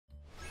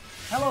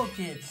Hello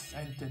kids,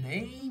 and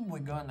today we're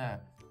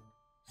gonna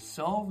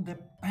solve the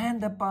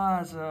panda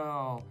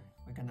puzzle.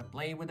 We're gonna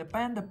play with the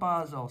panda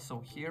puzzle.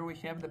 So here we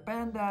have the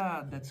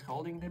panda that's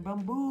holding the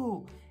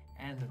bamboo,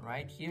 and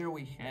right here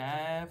we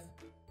have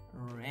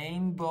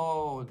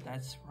rainbow.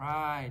 That's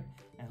right.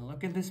 And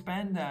look at this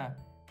panda.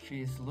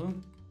 She's look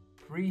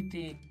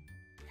pretty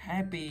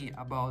happy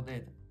about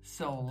it.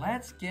 So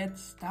let's get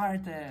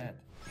started.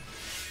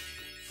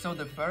 So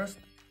the first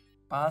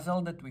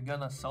puzzle that we're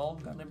gonna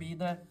solve gonna be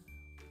the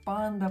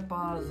panda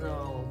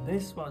puzzle,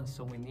 this one.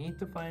 So we need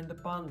to find the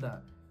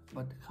panda,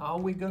 but how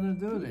we gonna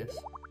do this?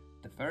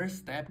 The first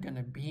step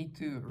gonna be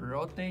to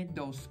rotate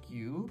those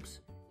cubes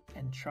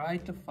and try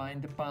to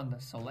find the panda.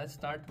 So let's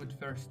start with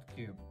first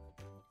cube.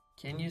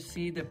 Can you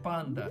see the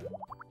panda?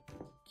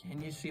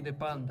 Can you see the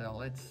panda?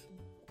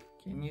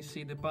 Can you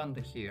see the panda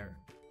here?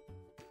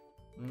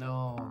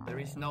 No, there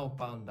is no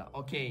panda.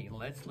 Okay,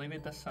 let's leave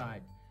it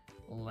aside.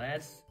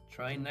 Let's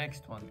try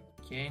next one.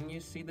 Can you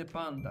see the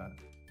panda?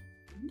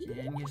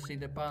 Can you see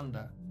the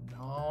panda?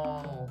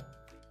 No.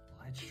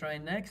 Let's try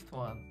next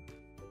one.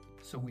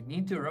 So we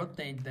need to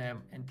rotate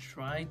them and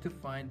try to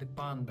find the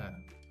panda,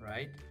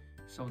 right?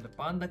 So the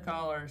panda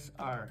colors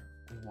are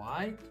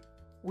white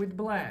with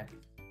black.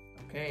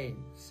 Okay,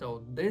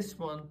 so this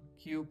one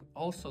cube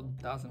also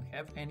doesn't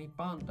have any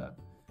panda.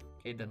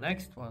 Okay, the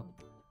next one.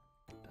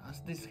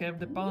 Does this have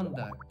the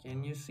panda?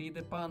 Can you see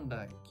the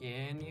panda?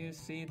 Can you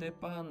see the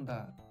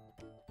panda?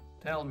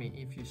 Tell me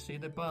if you see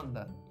the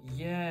panda.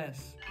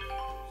 Yes,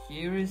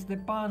 here is the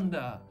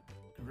panda.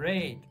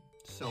 Great.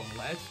 So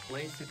let's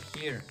place it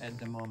here at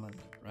the moment,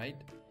 right?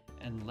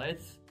 And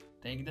let's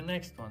take the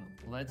next one.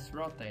 Let's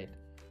rotate.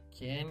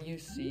 Can you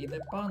see the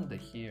panda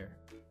here?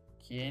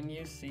 Can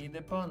you see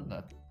the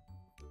panda?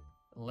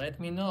 Let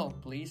me know,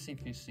 please,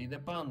 if you see the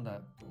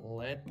panda.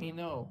 Let me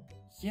know.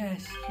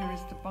 Yes, here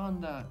is the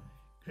panda.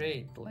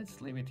 Great, let's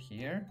leave it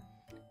here.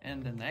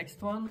 And the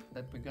next one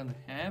that we're gonna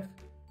have,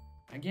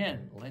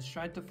 again, let's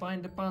try to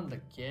find the panda.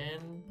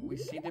 Can we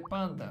see the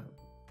panda?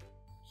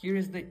 Here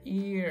is the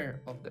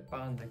ear of the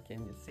panda.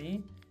 Can you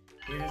see?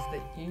 Here is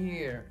the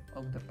ear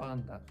of the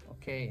panda.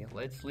 Okay,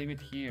 let's leave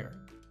it here.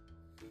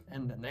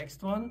 And the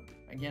next one,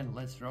 again,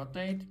 let's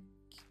rotate.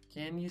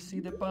 Can you see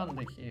the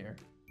panda here?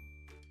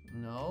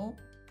 No.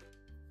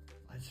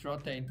 Let's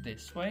rotate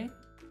this way.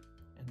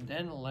 And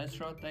then let's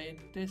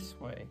rotate this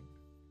way.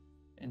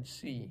 And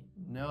see.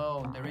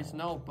 No, there is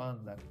no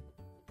panda.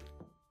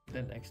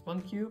 The next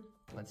one cube,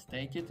 let's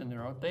take it and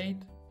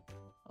rotate.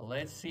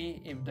 Let's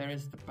see if there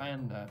is the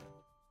panda.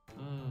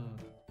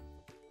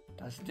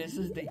 Does this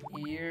is the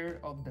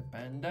ear of the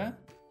panda?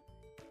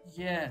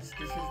 Yes,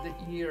 this is the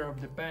ear of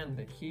the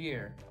panda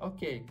here.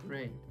 Okay,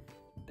 great.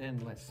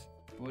 Then let's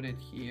put it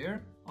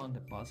here on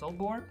the puzzle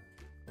board.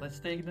 Let's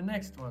take the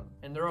next one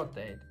and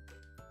rotate.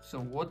 So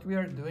what we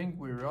are doing,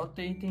 we're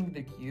rotating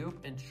the cube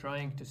and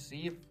trying to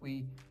see if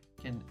we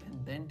can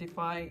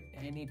identify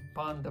any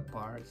panda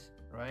parts,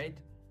 right?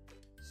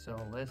 So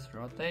let's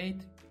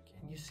rotate.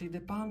 Can you see the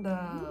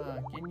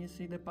panda? Can you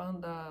see the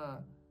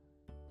panda?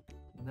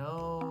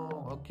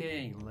 No.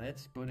 Okay,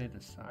 let's put it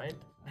aside.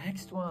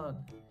 Next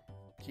one.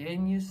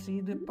 Can you see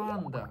the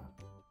panda?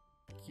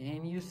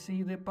 Can you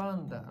see the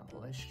panda?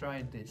 Let's try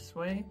it this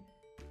way.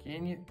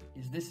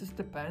 Is this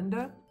the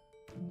panda?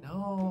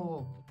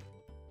 No.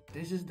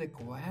 This is the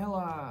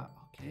koala.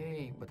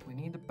 Okay, but we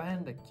need the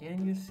panda.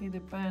 Can you see the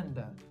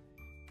panda?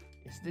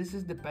 This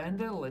is the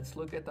panda? Let's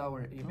look at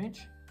our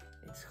image.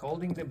 It's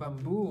holding the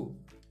bamboo.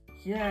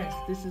 Yes,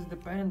 this is the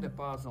panda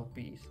puzzle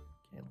piece.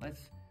 Okay,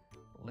 let's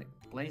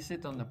place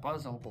it on the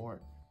puzzle board.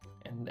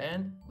 And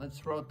then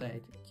let's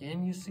rotate.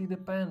 Can you see the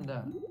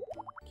panda?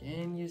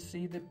 Can you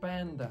see the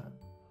panda?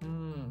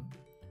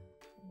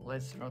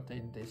 Let's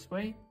rotate this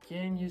way.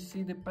 Can you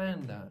see the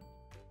panda?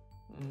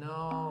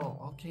 No.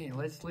 Okay,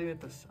 let's leave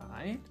it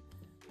aside.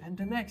 And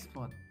the next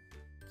one.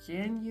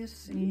 Can you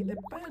see the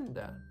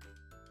panda?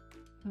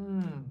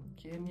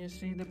 Can you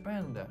see the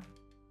panda?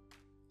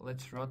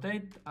 Let's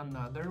rotate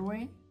another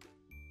way.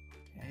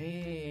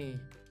 Hey.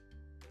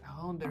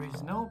 Oh, there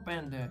is no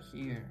panda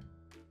here.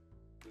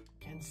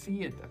 Can't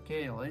see it.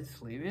 Okay,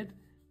 let's leave it.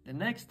 The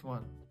next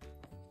one.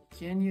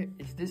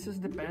 Is this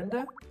the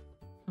panda?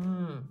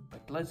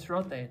 But let's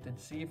rotate and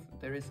see if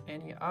there is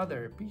any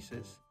other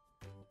pieces.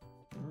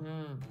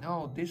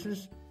 No, this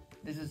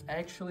is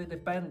actually the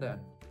panda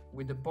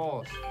with the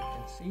paws. You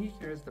can see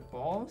here's the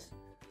paws,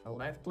 the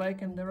left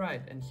leg and the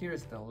right, and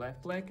here's the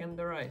left leg and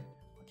the right.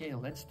 Okay,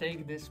 let's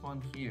take this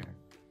one here.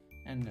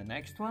 And the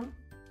next one.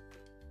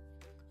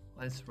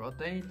 Let's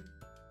rotate.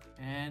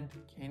 And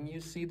can you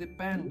see the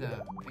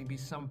panda? Maybe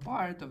some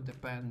part of the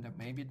panda,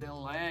 maybe the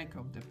leg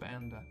of the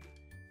panda.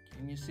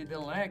 Can you see the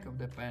leg of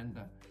the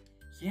panda?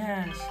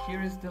 Yes,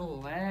 here is the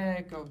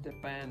leg of the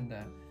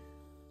panda.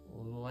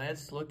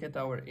 Let's look at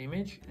our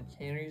image, and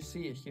here you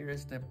see it. Here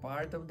is the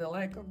part of the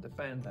leg of the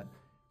panda.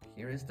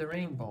 Here is the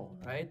rainbow,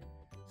 right?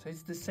 So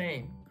it's the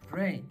same.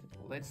 Great.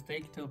 Let's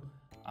take to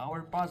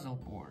our puzzle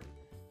board.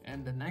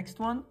 And the next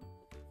one.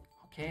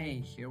 Okay,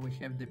 here we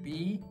have the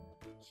bee.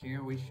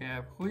 Here we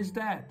have, who is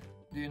that?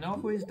 Do you know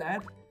who is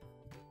that?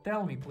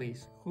 Tell me,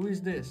 please, who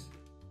is this?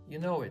 You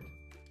know it.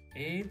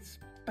 It's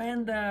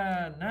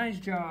Panda. Nice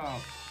job.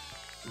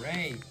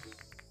 Great.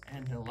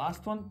 And the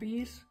last one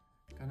piece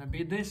gonna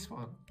be this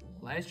one.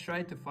 Let's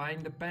try to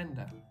find the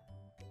panda.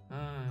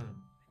 I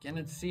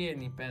cannot see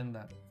any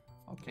panda.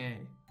 Okay.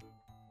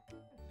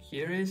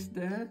 Here is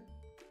the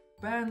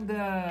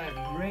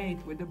panda.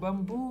 Great, with the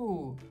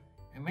bamboo.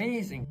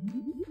 Amazing.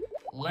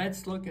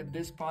 Let's look at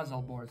this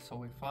puzzle board. So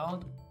we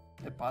found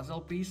the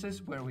puzzle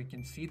pieces where we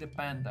can see the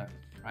panda,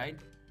 right?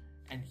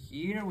 And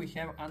here we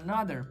have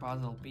another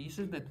puzzle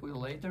pieces that will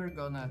later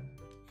gonna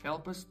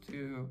help us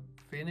to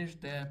finish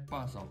the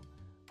puzzle.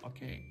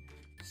 Okay,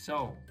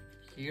 so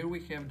here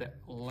we have the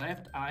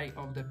left eye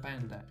of the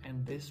panda,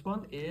 and this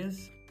one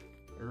is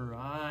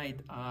right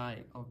eye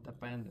of the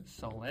panda.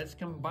 So let's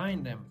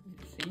combine them.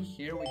 You see,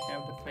 here we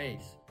have the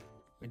face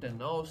with the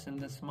nose and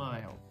the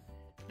smile.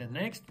 The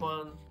next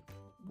one,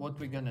 what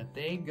we're gonna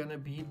take, gonna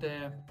be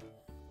the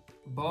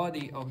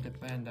body of the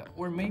panda,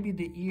 or maybe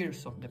the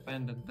ears of the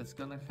panda. That's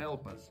gonna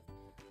help us.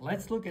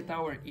 Let's look at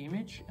our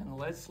image and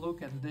let's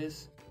look at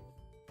this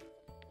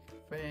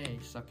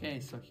face. Okay,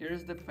 so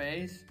here's the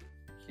face,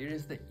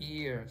 here's the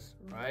ears,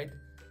 right?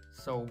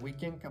 So we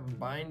can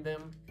combine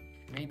them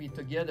maybe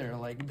together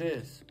like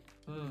this.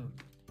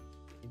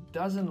 It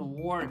doesn't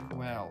work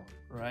well,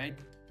 right?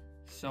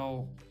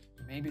 So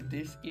maybe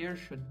this ear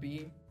should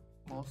be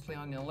mostly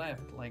on the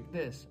left like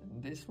this,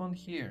 and this one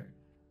here.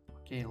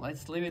 Okay,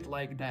 let's leave it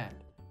like that.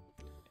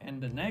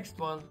 And the next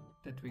one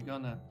that we're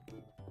gonna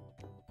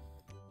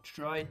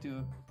try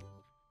to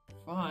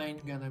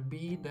find gonna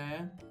be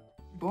the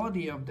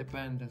body of the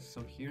panda.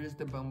 So here's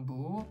the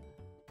bamboo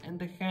and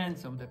the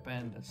hands of the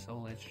panda. So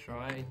let's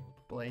try to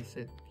place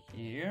it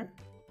here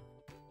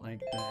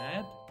like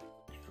that.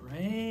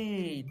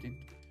 Great, it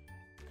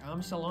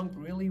comes along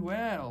really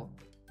well.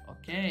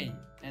 Okay,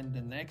 and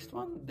the next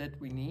one that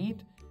we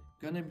need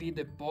gonna be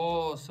the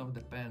paws of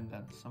the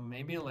panda. So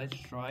maybe let's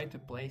try to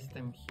place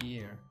them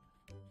here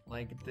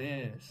like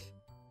this.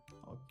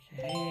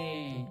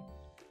 Okay,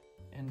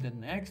 and the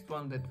next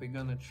one that we're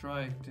gonna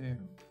try to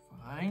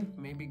find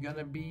maybe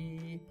gonna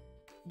be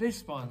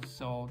this one.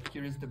 So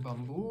here is the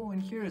bamboo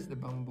and here is the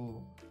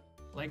bamboo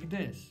like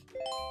this.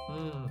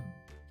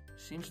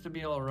 Seems to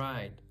be all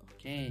right.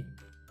 Okay,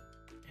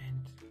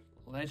 and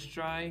let's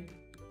try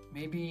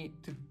maybe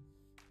to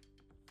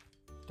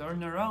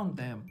turn around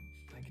them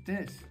like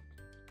this.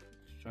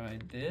 Let's try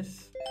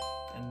this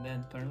and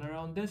then turn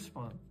around this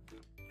one.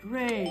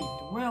 Great,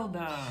 well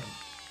done.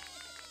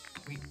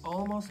 We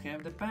almost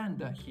have the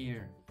panda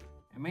here.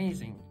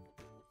 Amazing.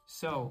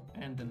 So,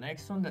 and the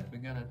next one that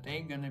we're gonna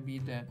take gonna be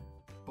the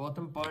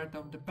bottom part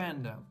of the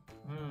panda.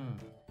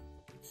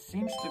 It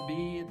seems to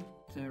be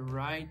the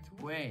right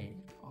way.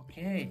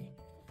 Okay.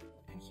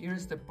 And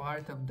here's the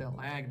part of the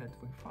leg that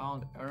we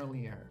found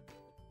earlier.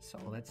 So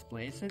let's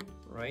place it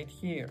right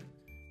here.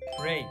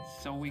 Great,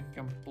 so we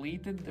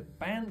completed the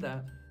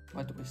panda,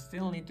 but we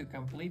still need to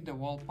complete the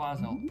whole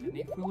puzzle. And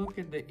if we look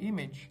at the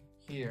image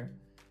here,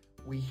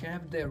 we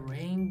have the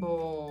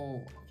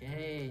rainbow.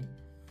 Okay,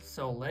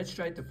 so let's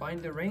try to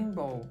find the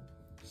rainbow.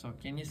 So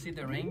can you see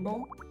the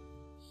rainbow?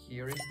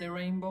 Here is the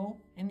rainbow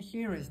and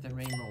here is the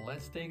rainbow.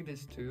 Let's take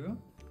this too.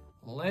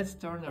 Let's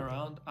turn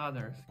around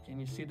others. Can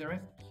you see the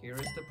rest? Here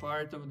is the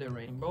part of the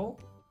rainbow.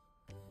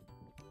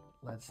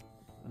 Let's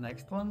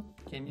next one.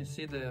 Can you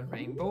see the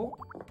rainbow?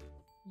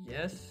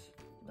 Yes?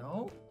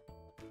 No?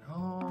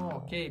 Oh,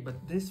 okay, but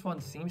this one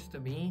seems to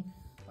be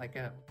like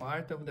a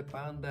part of the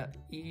panda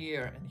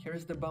ear. And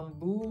here's the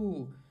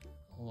bamboo.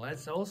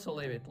 Let's also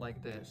leave it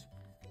like this.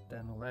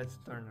 Then let's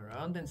turn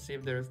around and see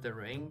if there's the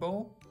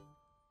rainbow.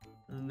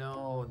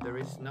 No, there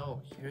is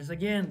no. Here's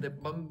again the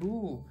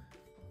bamboo.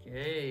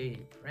 Okay,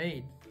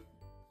 great.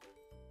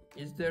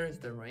 Is there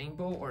the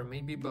rainbow or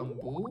maybe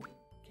bamboo?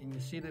 Can you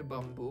see the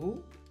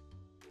bamboo?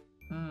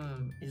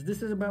 Is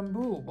this a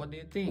bamboo? What do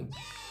you think?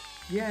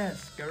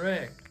 Yes,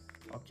 correct.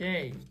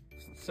 Okay,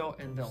 so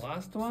and the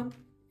last one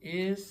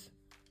is,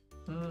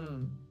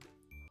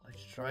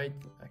 let's try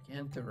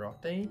again to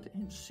rotate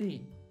and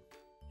see.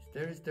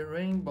 There's the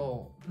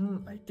rainbow.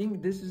 I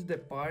think this is the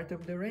part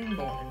of the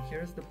rainbow, and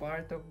here's the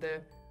part of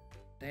the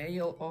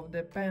tail of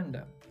the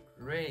panda.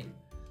 Great.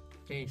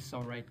 Okay,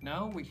 so right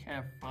now we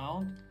have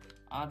found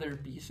other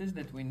pieces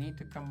that we need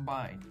to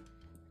combine.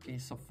 Okay,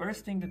 so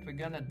first thing that we're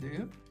gonna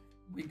do,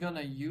 we're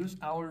gonna use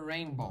our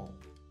rainbow,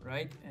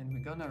 right? And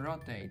we're gonna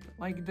rotate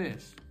like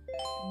this.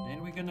 And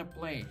then we're gonna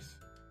place.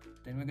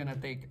 Then we're gonna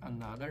take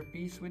another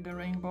piece with the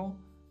rainbow,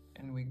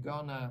 and we're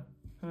gonna,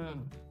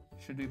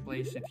 should we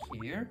place it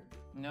here?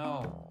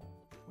 No,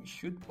 we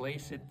should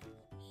place it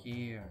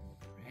here.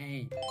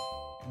 Great.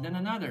 And then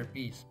another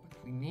piece, but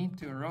we need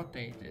to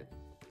rotate it.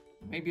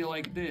 Maybe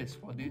like this.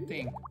 What do you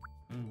think?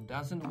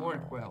 Doesn't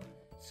work well.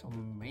 So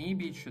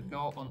maybe it should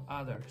go on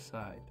other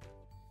side.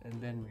 And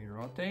then we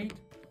rotate.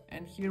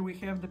 And here we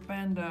have the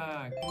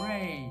panda.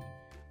 Great.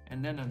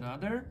 And then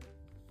another.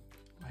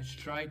 Let's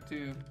try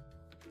to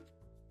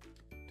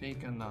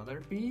take another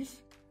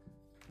piece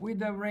with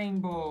the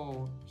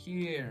rainbow.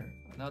 Here,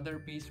 another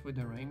piece with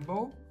the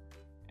rainbow.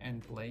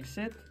 and place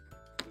it.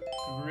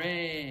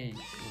 Great,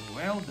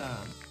 well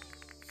done.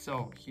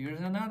 So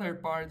here's another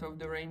part of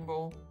the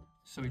rainbow.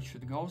 So it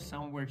should go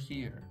somewhere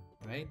here,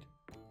 right?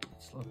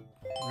 Let's look.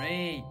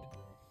 Great.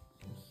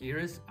 And here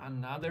is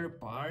another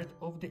part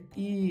of the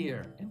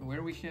ear. And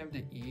where we have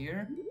the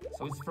ear,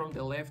 so it's from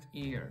the left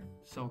ear.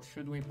 So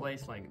should we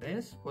place like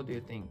this? What do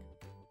you think?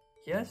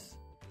 Yes?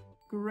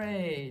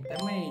 Great,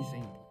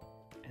 amazing.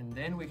 And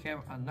then we have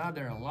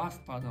another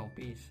last puzzle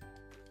piece.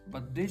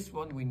 But this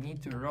one we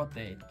need to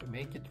rotate to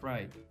make it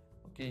right.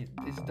 Okay,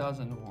 this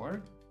doesn't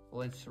work.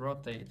 Let's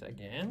rotate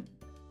again.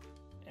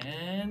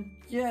 And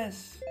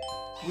yes,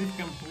 we've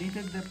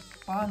completed the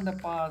panda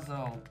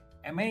puzzle.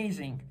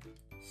 Amazing.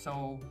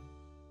 So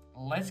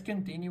let's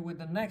continue with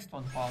the next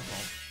one puzzle.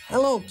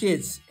 Hello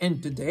kids,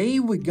 and today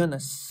we're gonna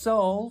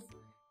solve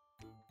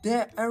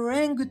the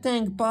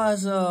orangutan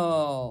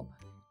puzzle.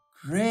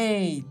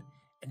 Great.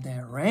 And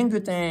the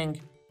orangutan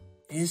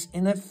is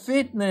in a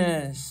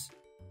fitness.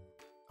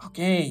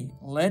 Okay,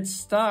 let's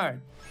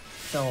start.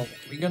 So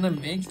we're gonna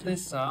mix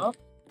this up.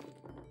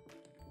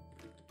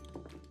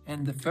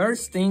 And the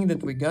first thing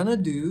that we're gonna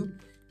do,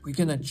 we're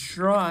gonna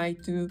try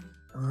to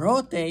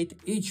rotate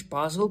each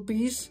puzzle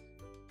piece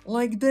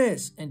like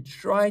this and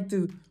try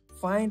to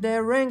find the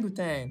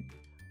orangutan.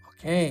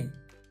 Okay,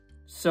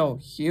 so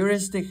here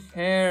is the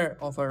hair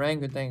of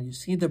orangutan. You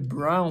see the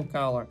brown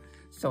color.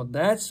 So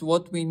that's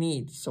what we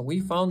need. So we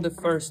found the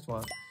first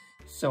one.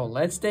 So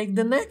let's take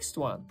the next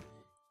one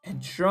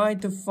and try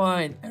to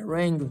find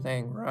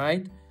orangutan,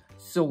 right?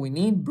 So we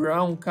need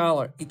brown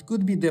color. It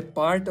could be the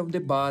part of the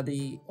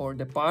body or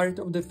the part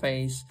of the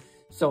face.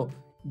 So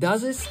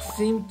does it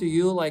seem to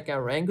you like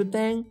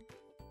orangutan?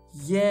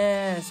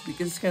 Yes,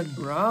 because it has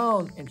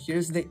brown. And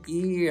here's the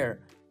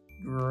ear.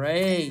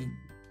 Great.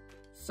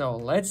 So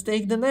let's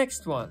take the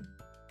next one.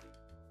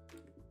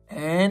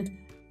 And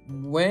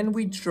when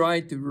we try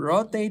to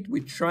rotate,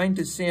 we're trying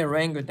to see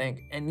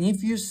orangutan. And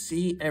if you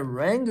see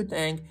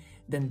orangutan,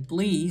 then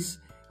please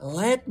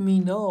let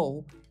me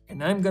know.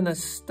 And I'm gonna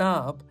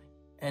stop.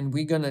 And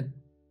we're gonna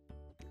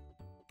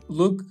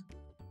look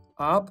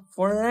up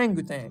for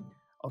orangutan.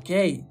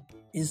 Okay,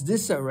 is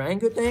this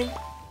orangutan?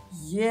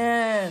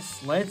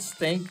 Yes, let's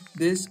take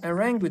this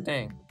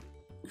orangutan.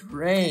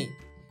 Great.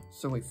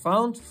 So we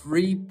found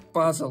 3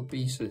 puzzle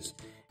pieces.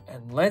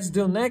 And let's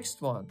do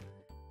next one.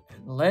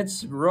 And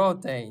let's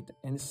rotate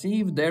and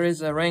see if there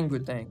is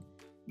orangutan.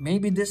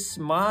 Maybe the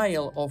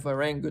smile of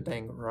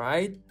orangutan,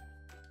 right?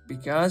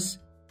 Because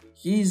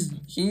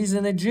he's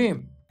in a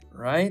gym,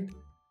 right?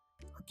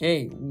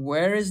 Okay,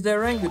 where is the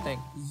orangutan?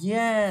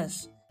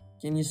 Yes!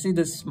 Can you see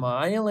the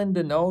smile and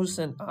the nose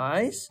and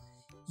eyes?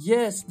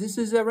 Yes, this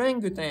is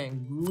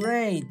orangutan.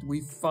 Great!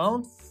 We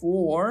found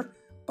 4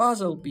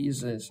 puzzle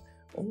pieces.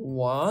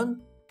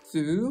 1,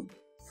 2,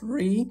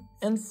 3,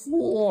 and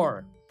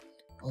 4.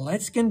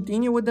 Let's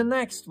continue with the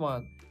next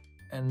one.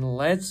 And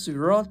let's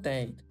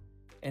rotate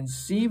and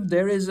see if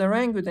there is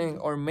orangutan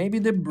or maybe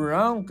the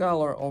brown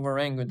color of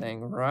orangutan,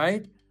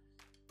 right?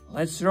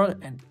 Let's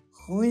rotate. And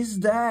who is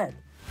that?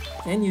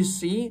 Can you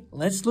see?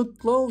 Let's look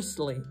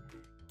closely.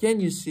 Can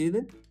you see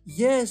that?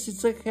 Yes,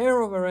 it's a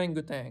hair of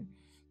orangutan.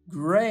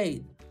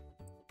 Great.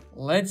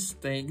 Let's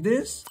take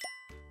this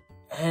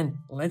and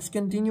let's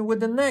continue with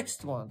the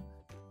next one.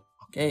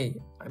 Okay,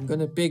 I'm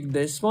gonna pick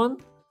this one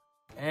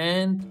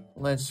and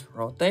let's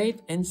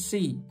rotate and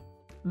see.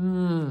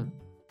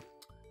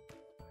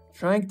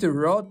 Trying to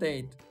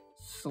rotate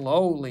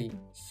slowly.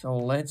 So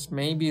let's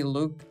maybe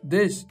look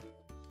this.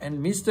 And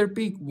Mr.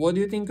 Pig, what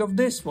do you think of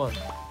this one?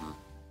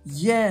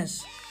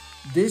 Yes,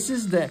 this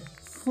is the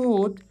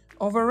foot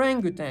of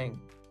orangutan.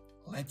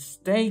 Let's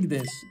take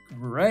this.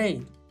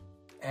 Great.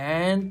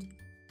 And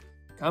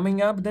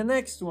coming up the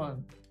next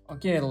one.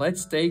 Okay,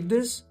 let's take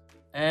this.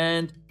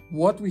 And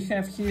what we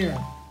have here?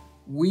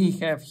 We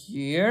have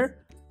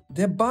here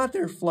the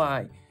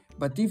butterfly.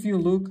 But if you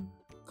look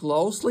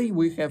closely,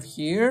 we have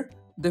here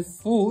the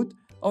foot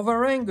of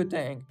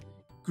orangutan.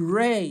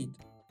 Great.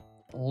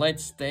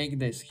 Let's take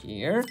this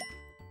here.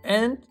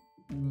 And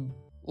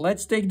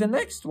let's take the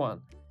next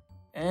one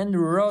and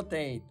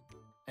rotate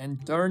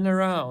and turn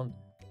around.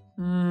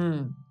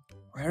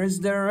 Where is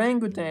the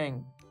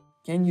orangutan?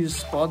 Can you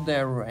spot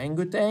the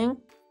orangutan?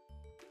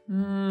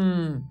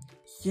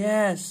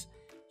 Yes,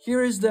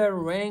 here is the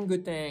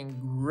orangutan.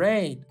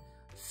 Great.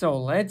 So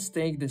let's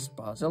take this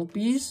puzzle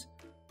piece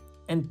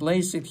and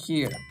place it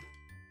here.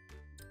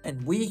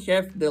 And we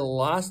have the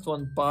last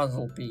one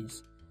puzzle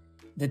piece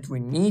that we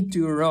need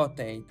to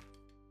rotate.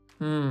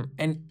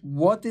 And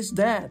what is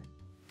that?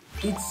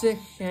 It's a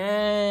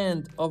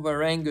hand of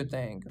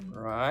orangutan,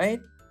 right?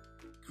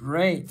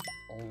 Great.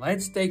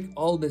 Let's take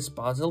all these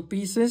puzzle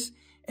pieces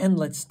and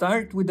let's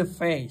start with the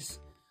face.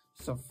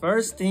 So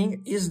first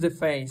thing is the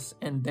face,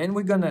 and then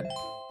we're gonna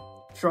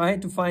try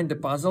to find the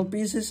puzzle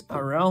pieces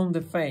around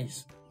the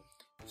face.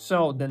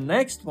 So the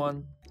next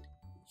one,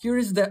 here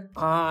is the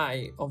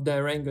eye of the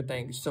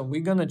orangutan. So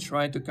we're gonna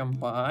try to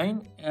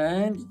combine,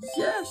 and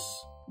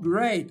yes,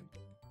 great.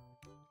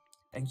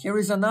 And here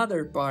is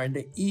another part,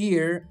 the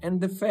ear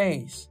and the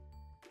face.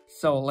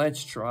 So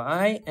let's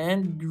try,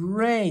 and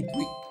great,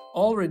 we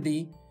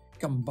already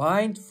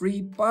combined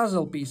 3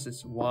 puzzle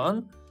pieces,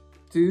 1,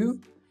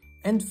 2,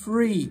 and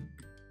 3.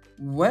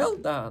 Well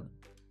done.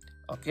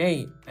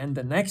 Okay, and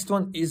the next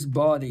one is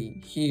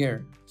body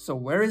here. So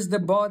where is the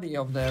body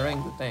of the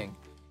orangutan?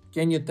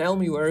 Can you tell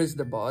me where is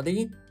the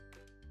body?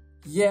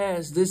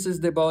 Yes, this is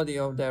the body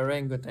of the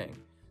orangutan.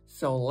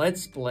 So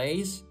let's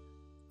place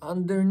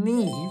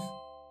underneath.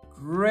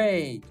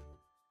 Great.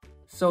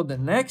 So the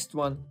next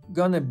one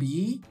gonna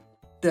be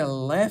the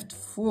left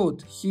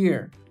foot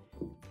here.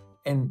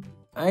 And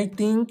I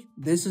think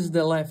this is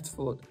the left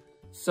foot.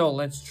 So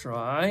let's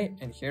try,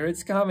 and here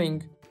it's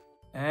coming.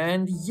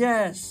 And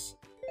yes,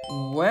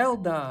 well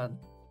done.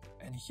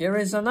 And here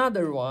is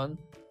another one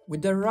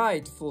with the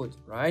right foot,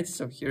 right?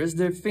 So here's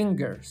the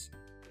fingers.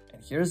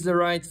 And here's the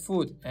right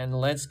foot. And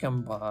let's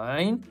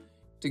combine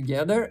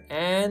together,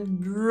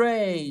 and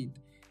great.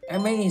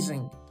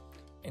 Amazing.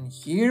 And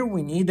here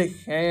we need the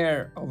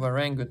hair of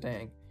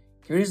orangutan.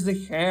 Here is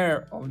the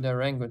hair of the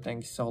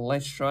orangutan. So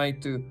let's try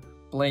to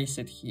place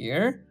it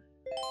here.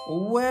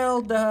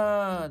 Well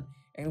done.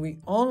 And we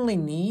only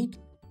need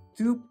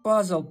 2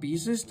 puzzle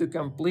pieces to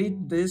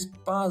complete this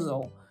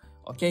puzzle.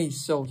 Okay,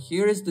 so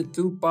here is the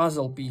 2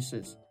 puzzle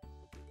pieces.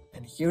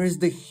 And here is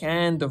the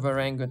hand of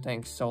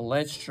orangutan. So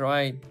let's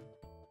try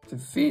to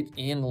fit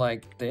in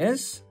like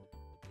this.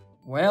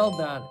 Well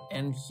done.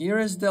 And here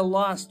is the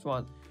last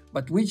one.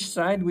 But which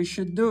side we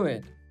should do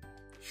it?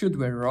 Should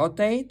we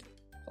rotate?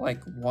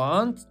 Like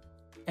 1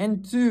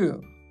 and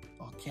 2.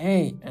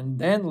 Okay, and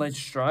then let's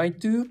try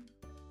to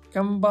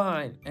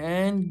combine.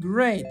 And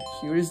great,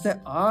 here is the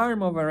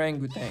arm of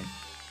orangutan.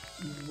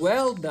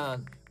 Well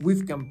done,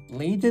 we've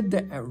completed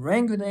the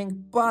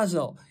orangutan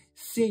puzzle.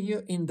 See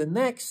you in the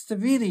next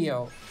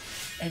video.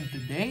 And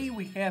today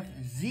we have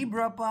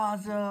zebra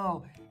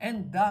puzzle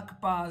and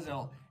duck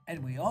puzzle.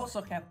 And we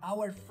also have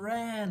our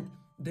friend,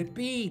 the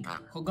pig,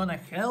 who's gonna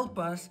help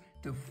us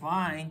to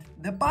find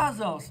the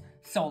puzzles.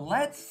 So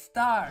let's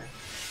start.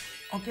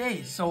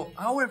 Okay, so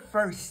our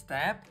first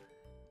step,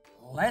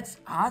 let's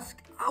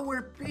ask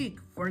our pig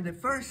for the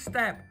first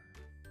step.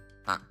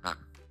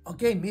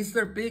 Okay,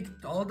 Mr. Pig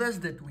told us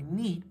that we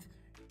need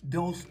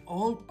those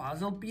old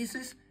puzzle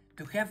pieces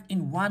to have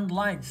in one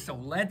line. So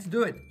let's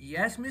do it.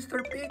 Yes,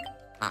 Mr. Pig?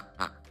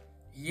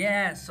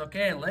 Yes,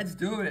 okay, let's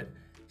do it.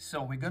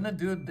 So we're gonna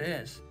do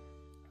this.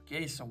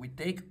 Okay, so we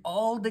take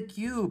all the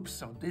cubes.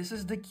 So this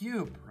is the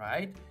cube,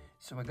 right?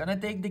 So we're gonna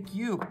take the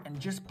cube and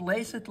just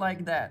place it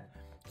like that.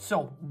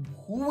 So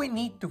who we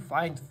need to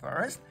find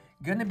first?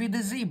 Gonna be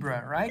the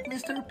zebra, right,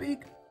 Mr.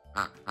 Pig?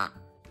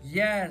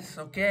 Yes,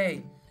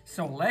 okay.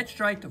 So let's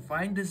try to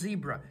find the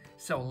zebra.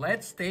 So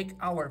let's take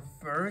our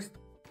first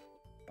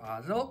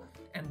puzzle,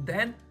 and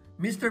then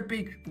Mr.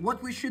 Pig,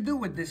 what we should do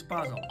with this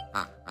puzzle?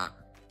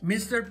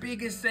 Mr.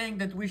 Pig is saying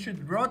that we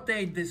should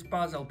rotate this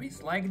puzzle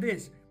piece like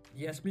this.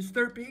 Yes,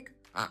 Mr. Pig?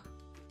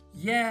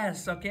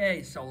 Yes,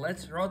 okay, so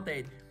let's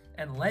rotate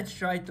and let's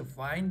try to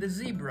find the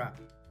zebra,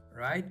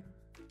 right?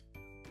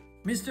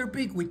 Mr.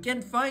 Pig, we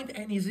can't find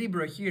any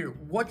zebra here.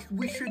 What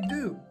we should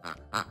do?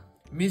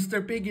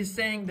 Mr. Pig is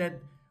saying that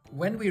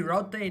when we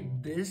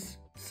rotate this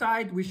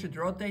side, we should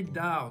rotate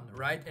down,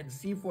 right? And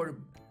see for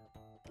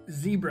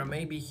zebra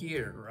maybe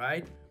here,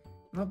 right?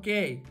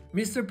 Okay,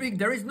 Mr. Pig,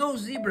 there is no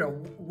zebra.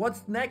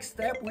 What's next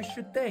step we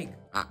should take?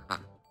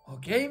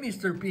 Okay,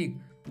 Mr. Pig,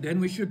 then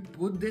we should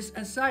put this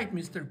aside,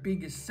 Mr.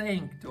 Pig is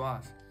saying to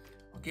us.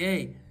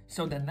 Okay,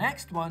 so the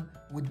next one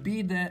would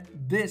be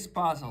this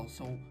puzzle.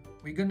 So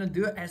we're gonna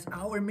do as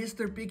our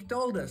Mr. Pig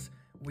told us.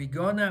 We're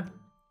gonna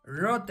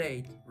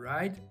rotate,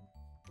 right?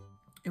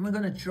 And we're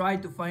gonna try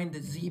to find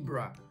the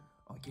zebra.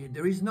 Okay,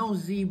 there is no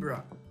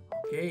zebra.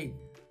 Okay,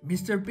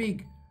 Mr.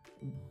 Pig,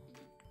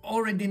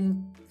 already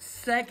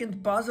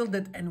second puzzle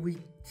and we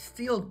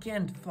still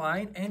can't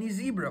find any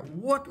zebra.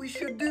 What we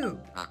should do?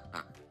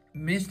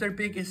 Mr.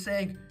 Pig is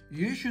saying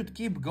you should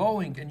keep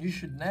going and you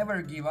should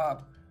never give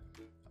up.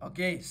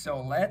 Okay,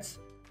 so let's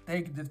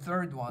take the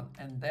third one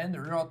and then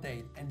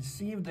rotate and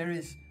see if there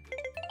is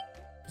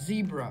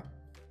zebra.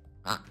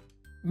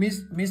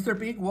 Mr.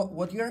 Pig,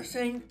 what you're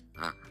saying?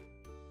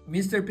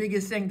 Mr. Pig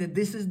is saying that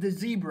this is the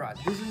zebra.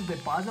 This is the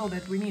puzzle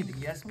that we need.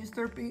 Yes,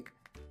 Mr. Pig?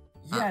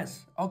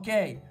 Yes,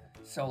 okay.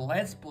 So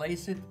let's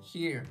place it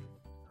here.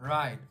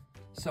 Right.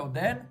 So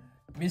then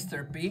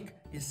Mr. Pig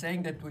is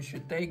saying that we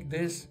should take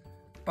this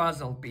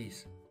puzzle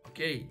piece.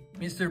 Okay,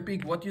 Mr.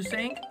 Pig, what you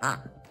saying?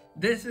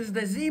 This is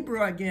the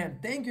zebra again.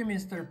 Thank you,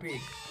 Mr. Pig.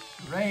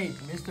 Great,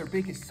 Mr.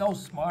 Pig is so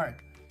smart.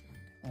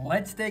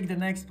 Let's take the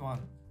next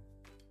one.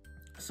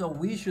 So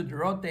we should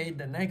rotate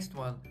the next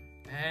one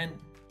and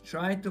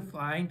try to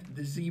find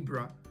the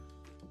zebra.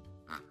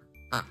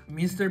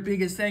 Mr.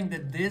 Pig is saying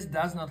that this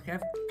does not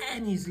have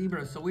any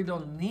zebra, so we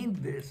don't need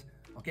this.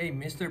 Okay,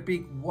 Mr.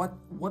 Pig, what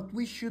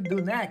we should do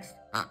next?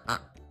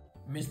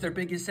 Mr.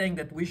 Pig is saying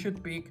that we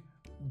should pick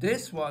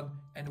this one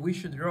and we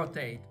should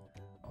rotate.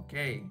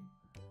 Okay,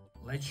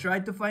 let's try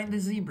to find the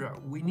zebra.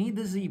 We need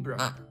the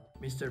zebra.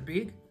 Mr.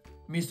 Pig?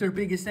 Mr.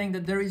 Pig is saying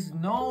that there is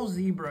no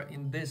zebra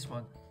in this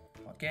one.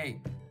 Okay,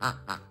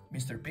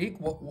 Mr. Pig,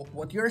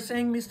 what you're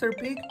saying, Mr.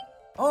 Pig?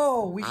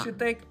 Oh, we should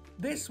take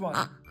this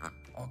one.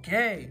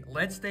 Okay,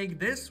 let's take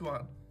this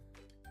one.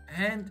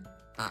 And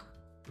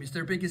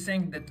Mr. Pig is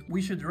saying that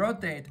we should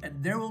rotate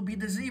and there will be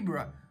the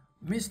zebra.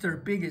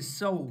 Mr. Pig is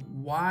so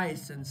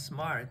wise and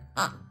smart.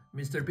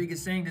 Mr. Pig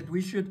is saying that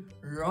we should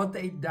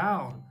rotate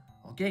down.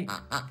 Okay.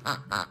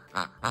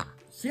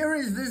 Here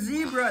is the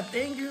zebra.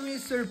 Thank you,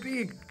 Mr.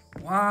 Pig.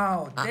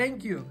 Wow,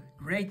 thank you.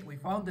 Great, we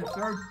found the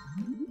third.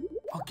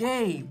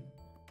 Okay,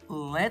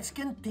 let's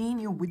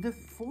continue with the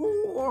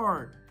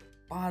fourth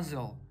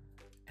puzzle.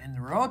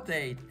 And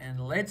rotate and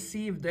let's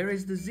see if there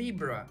is the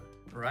zebra,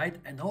 right?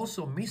 And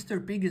also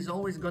Mr. Pig is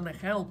always gonna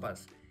help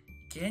us.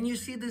 Can you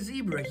see the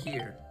zebra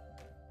here?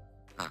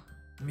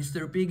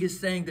 Mr. Pig is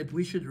saying that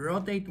we should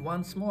rotate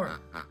once more.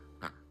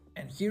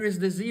 And here is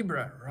the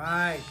zebra,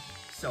 right?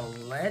 So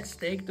let's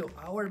take to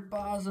our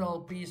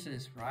puzzle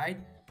pieces, right?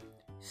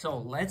 So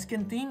let's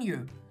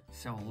continue.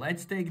 So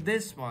let's take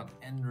this one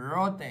and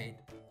rotate,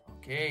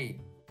 okay?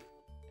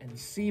 And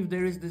see if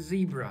there is the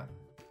zebra.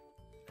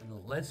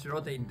 And let's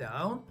rotate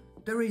down.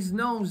 There is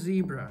no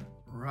zebra.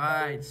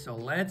 Right, so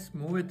let's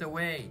move it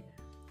away.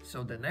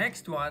 So the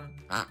next one.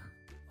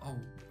 Oh,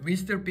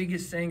 Mr. Pig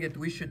is saying that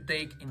we should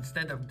take,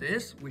 instead of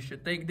this, we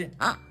should take the...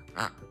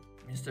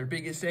 Mr.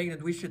 Pig is saying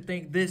that we should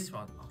take this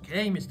one.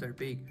 Okay, Mr.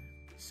 Pig.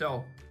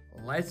 So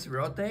let's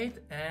rotate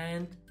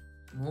and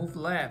move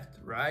left,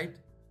 right?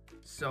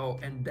 So,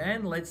 and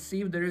then let's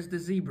see if there is the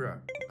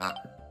zebra.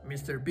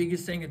 Mr. Pig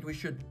is saying that we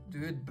should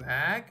do it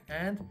back,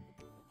 and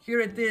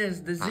here it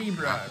is, the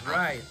zebra,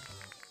 right?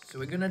 So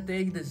we're gonna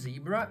take the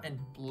zebra and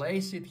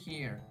place it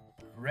here.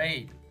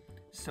 Great.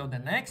 So the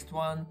next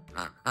one,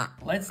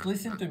 let's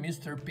listen to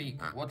Mr. Pig,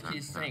 what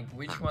he's saying,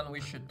 which one we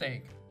should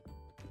take.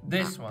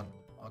 This one.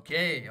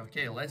 Okay,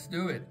 let's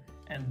do it.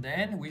 And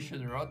then we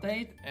should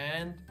rotate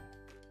and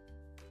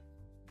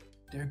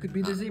there could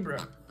be the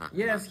zebra.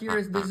 Yes, here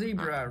is the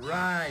zebra.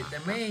 Right,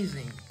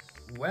 amazing.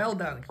 Well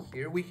done.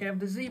 Here we have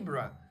the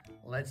zebra.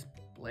 Let's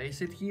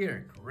place it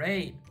here.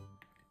 Great.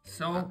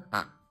 So,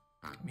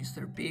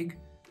 Mr. Pig,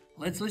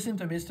 let's listen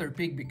to Mr.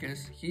 Pig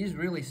because he's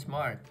really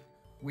smart.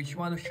 Which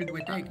one should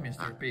we take,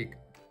 Mr. Pig?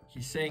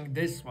 He's saying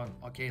this one.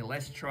 Okay,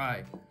 let's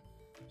try.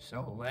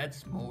 So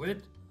let's move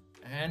it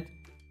and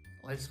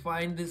let's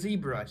find the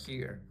zebra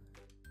here.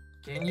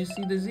 Can you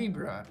see the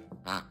zebra?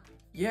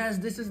 Yes,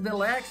 this is the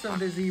legs of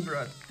the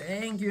zebra.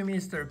 Thank you,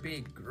 Mr.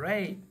 Pig.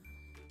 Great.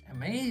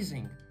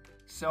 Amazing.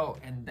 So,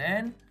 and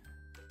then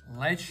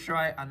let's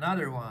try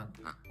another one.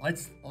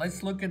 Let's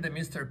look at the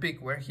Mr. Pig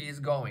where he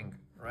is going,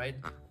 right?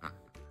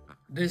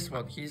 This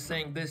one, he's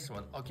saying this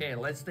one. Okay,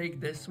 let's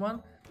take this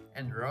one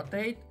and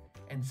rotate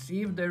and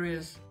see if there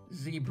is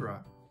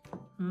zebra.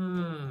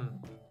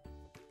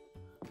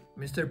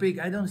 Mr. Pig,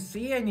 I don't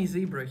see any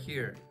zebra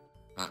here.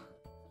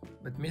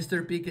 But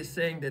Mr. Pig is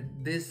saying that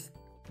this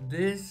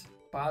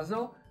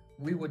puzzle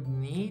we would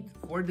need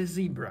for the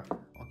zebra.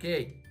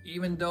 Okay,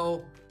 even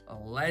though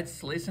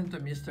let's listen to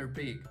Mr.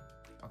 Pig.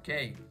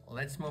 Okay,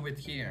 let's move it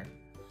here.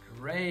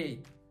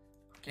 Great.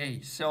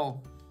 Okay, so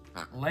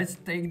let's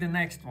take the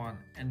next one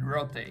and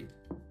rotate.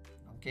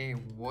 Okay,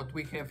 what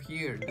we have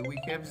here? Do we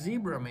have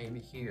zebra maybe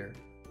here?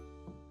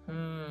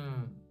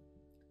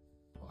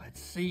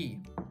 Let's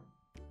see.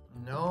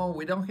 No,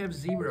 we don't have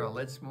zebra.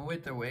 Let's move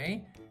it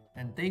away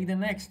and take the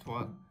next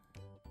one.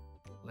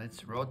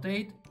 Let's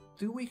rotate.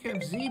 Do we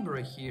have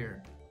zebra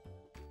here?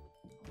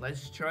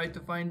 Let's try to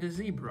find the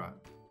zebra.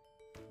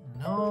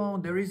 No,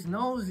 there is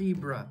no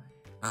zebra.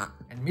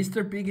 And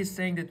Mr. Pig is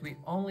saying that we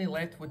only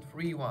left with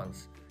 3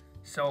 ones.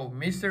 So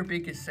Mr.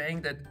 Pig is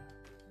saying that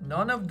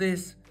none of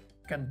this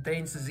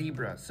contains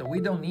zebra, so we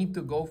don't need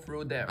to go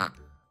through them.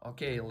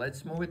 Okay,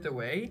 let's move it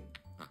away.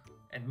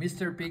 And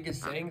Mr. Pig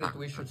is saying that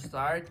we should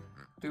start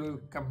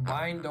to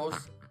combine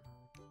those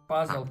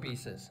puzzle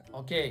pieces.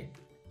 Okay,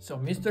 so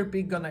Mr.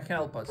 Pig gonna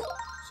help us.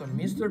 So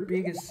Mr.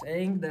 Pig is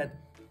saying that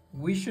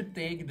we should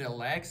take the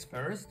legs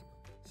first.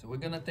 So we're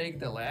gonna take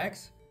the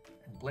legs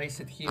and place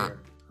it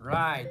here.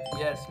 Right,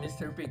 yes,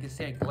 Mr. Pig is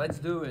saying, let's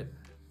do it.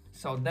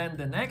 So then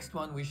the next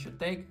one we should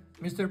take,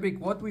 Mr. Pig,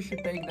 what we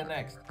should take the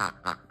next?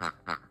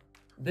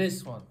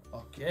 This one,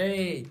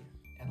 okay.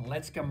 And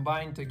let's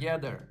combine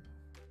together.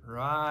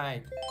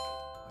 Right.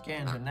 Okay,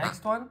 and the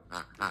next one?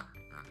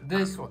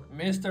 This one.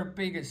 Mr.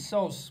 Pig is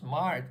so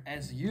smart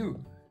as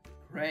you.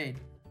 Great.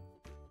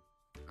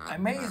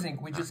 Amazing,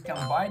 we just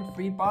combined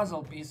 3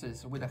 puzzle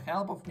pieces with the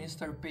help of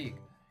Mr. Pig.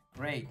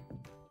 Great.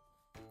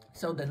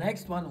 So the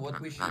next one,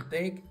 what we should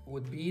take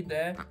would be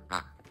the...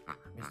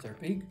 Mr.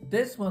 Pig.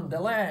 This one, the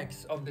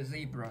legs of the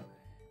zebra.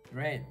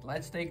 Great,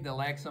 let's take the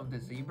legs of the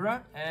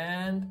zebra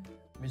and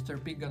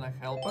Mr. Pig gonna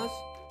help us.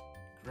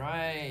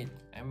 Great,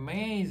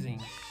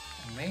 amazing,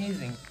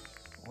 amazing.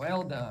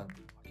 Well done.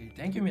 Okay,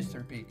 thank you,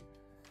 Mr. Pig.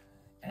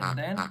 And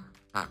then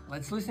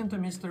let's listen to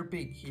Mr.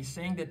 Pig. He's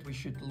saying that we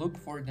should look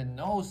for the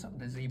nose of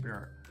the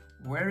zebra.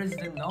 Where is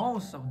the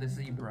nose of the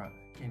zebra?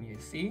 Can you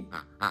see?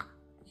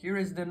 Here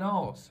is the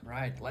nose.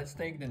 Right, let's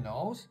take the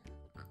nose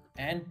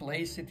and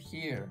place it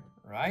here.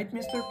 Right,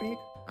 Mr. Pig?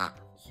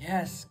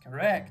 Yes,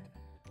 correct.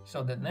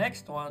 So the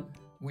next one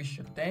we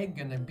should take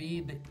gonna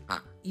be the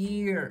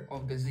ear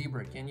of the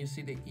zebra. Can you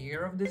see the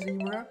ear of the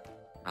zebra?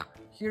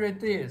 Here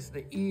it is,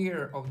 the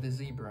ear of the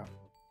zebra.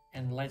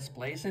 And let's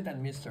place it,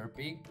 and Mr.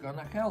 Pig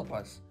gonna help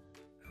us.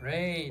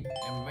 Great,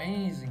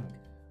 amazing.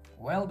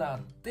 Well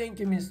done. Thank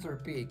you,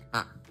 Mr. Pig.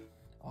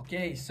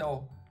 Okay,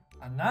 so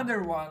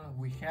another one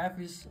we have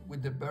is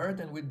with the bird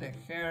and with the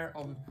hair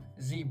of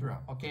zebra.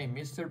 Okay,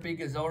 Mr.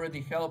 Pig is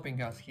already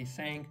helping us. He's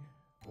saying,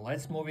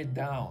 let's move it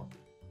down.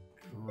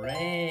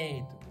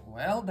 Great,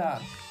 well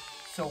done.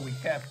 So we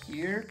have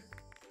here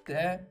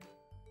the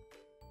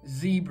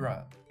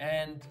zebra,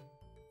 and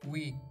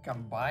we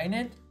combine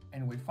it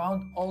and we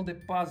found all the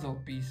puzzle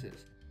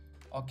pieces.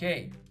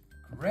 Okay,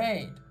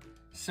 great.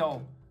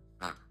 So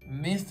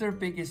Mr.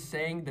 Pig is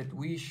saying that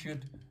we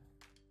should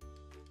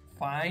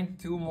find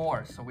two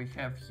more. So we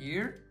have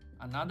here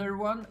another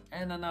one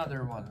and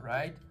another one,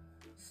 right?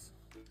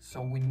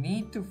 So we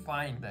need to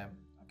find them.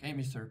 Okay,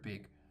 Mr.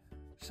 Pig.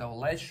 So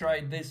let's try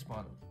this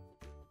one.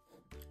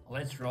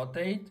 Let's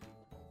rotate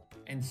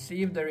and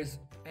see if there is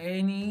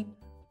any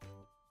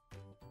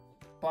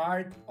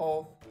part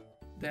of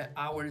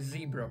our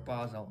zebra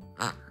puzzle.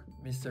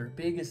 Mr.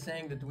 Pig is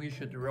saying that we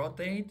should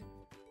rotate,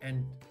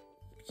 and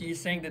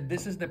he's saying that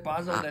this is the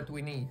puzzle that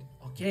we need.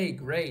 Okay,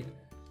 great.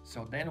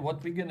 So then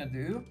what we're gonna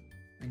do,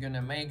 we're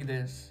gonna make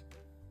this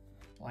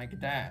like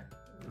that,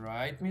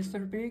 right,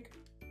 Mr. Pig?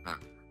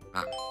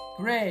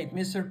 Great,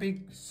 Mr.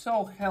 Pig,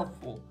 so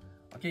helpful.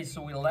 Okay,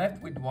 so we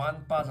left with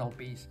one puzzle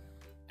piece.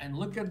 And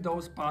look at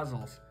those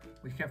puzzles.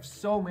 We have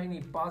so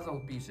many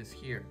puzzle pieces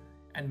here.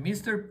 And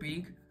Mr.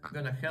 Pig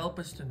gonna help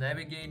us to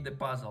navigate the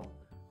puzzle.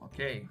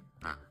 Okay,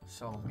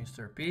 so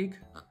Mr. Pig,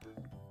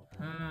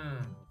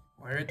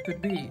 where it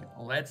could be?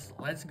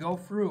 Let's go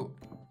through.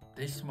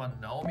 This one,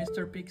 no,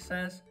 Mr. Pig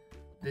says.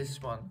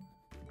 This one,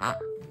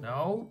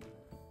 no.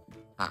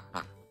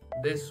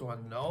 This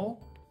one, no.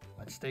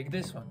 Let's take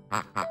this one.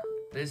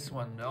 This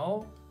one,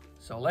 no.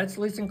 So let's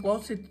listen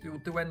closely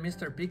to when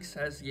Mr. Pig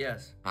says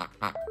yes.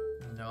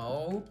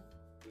 No.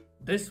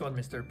 This one,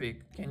 Mr.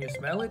 Pig, can you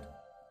smell it?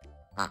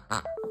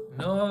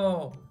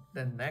 No.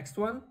 The next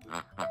one?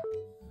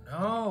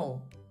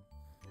 No.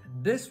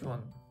 And this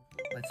one.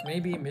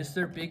 Maybe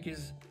Mr. Pig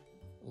is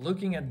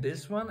looking at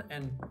this one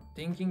and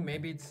thinking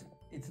maybe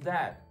it's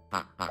that.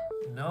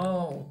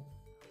 No.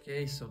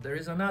 Okay, so there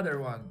is another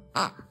one.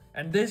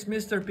 And this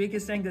Mr. Pig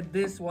is saying that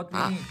this what we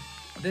need.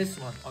 This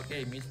one.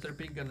 Okay, Mr.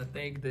 Pig gonna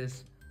take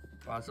this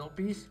puzzle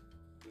piece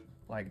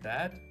like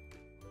that.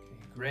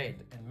 Okay, great.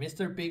 And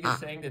Mr. Pig is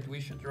saying that we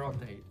should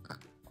rotate.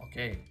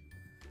 Okay,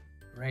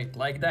 great,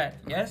 like that.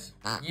 Yes?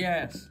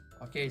 Yes.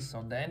 Okay,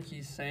 so then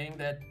he's saying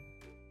that.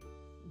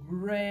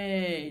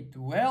 Great,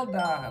 well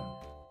done.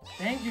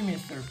 Thank you,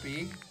 Mr.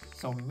 Pig.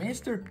 So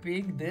Mr.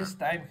 Pig this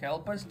time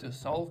helped us to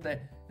solve the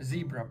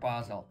zebra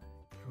puzzle.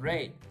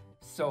 Great.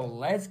 So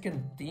let's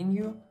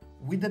continue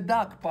with the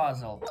duck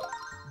puzzle.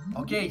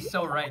 Okay,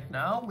 so right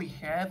now we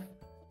have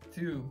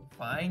to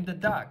find the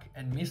duck,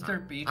 and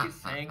Mr. Pig is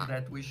saying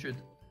that we should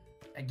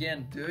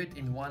again do it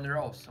in one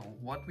row. So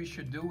what we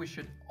should do, we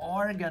should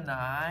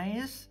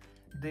organize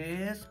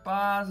these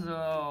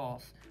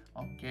puzzles.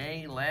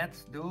 Okay,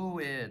 let's do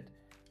it.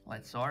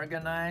 Let's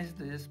organize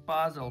these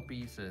puzzle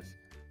pieces.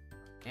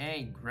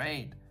 Okay,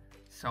 great.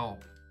 So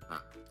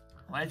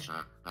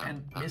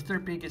and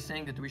Mr. Pig is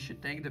saying that we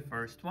should take the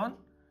first one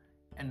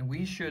and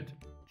we should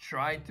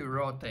try to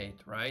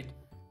rotate, right?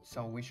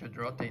 So we should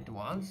rotate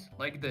once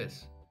like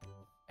this.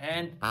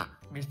 And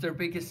Mr.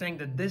 Pig is saying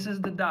that this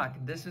is the duck.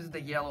 This is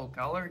the yellow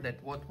color,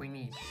 that what we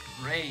need.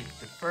 Great,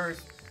 the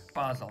first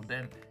puzzle.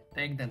 Then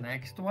take the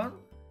next one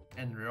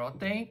and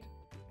rotate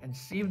and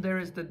see if there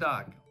is the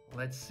duck.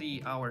 Let's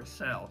see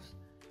ourselves,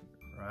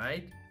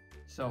 right?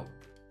 So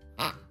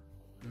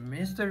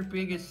Mr.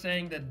 Pig is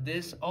saying that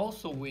this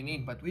also we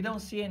need, but we don't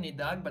see any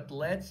duck, but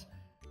let's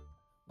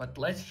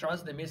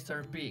trust the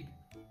Mr. Pig.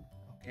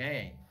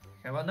 Okay,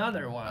 have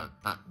another one.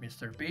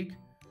 Mr. Pig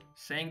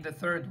saying the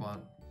third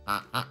one.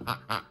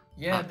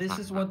 Yeah, this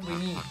is what we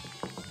need.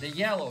 The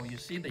yellow, you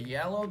see the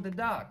yellow, the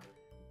duck.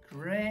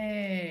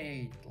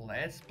 Great,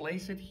 let's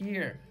place it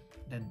here.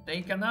 Then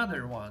take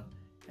another one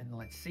and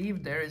let's see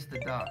if there is the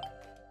duck,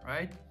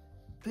 right?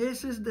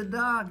 This is the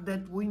duck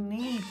that we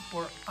need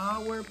for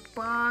our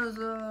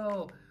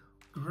puzzle.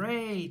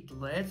 Great,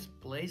 let's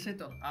place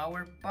it on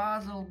our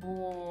puzzle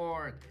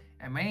board.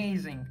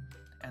 Amazing.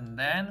 And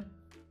then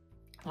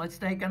let's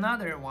take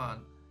another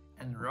one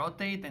and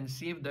rotate and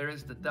see if there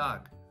is the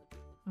duck.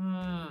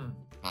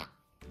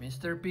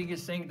 Mr. Pig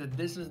is saying that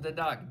this is the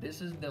duck.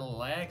 This is the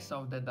legs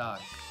of the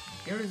duck.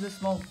 Here is a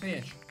small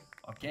fish.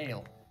 Okay,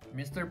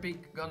 Mr.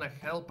 Pig gonna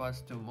help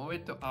us to move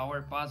it to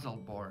our puzzle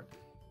board.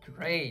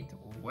 Great,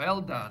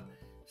 well done.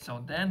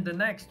 So then the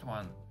next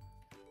one.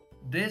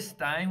 This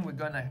time we're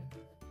gonna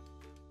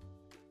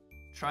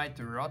try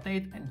to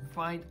rotate and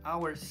find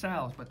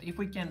ourselves. But if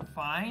we can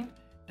find,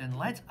 then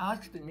let's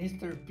ask the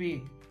Mr.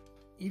 Pig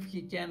if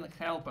he can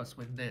help us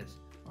with this,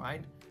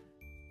 right?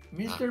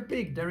 Mr.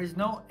 Pig, there is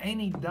no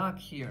any duck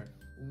here.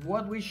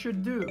 What we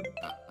should do?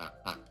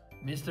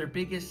 Mr.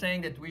 Pig is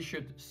saying that we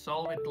should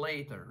solve it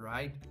later,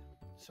 right?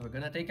 So we're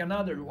gonna take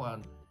another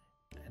one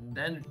and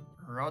then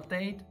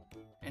rotate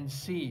and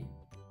see.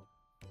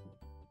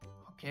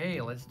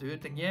 Okay, let's do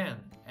it again.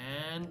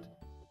 And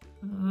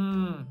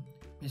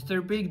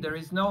Mr. Pig, there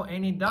is no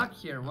any duck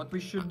here. What we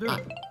should do?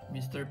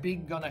 Mr.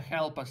 Pig gonna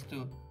help us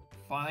to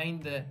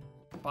find the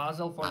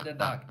puzzle for the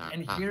duck.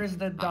 And here's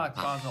the duck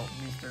puzzle,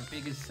 Mr.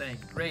 Pig is saying.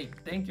 Great,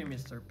 thank you,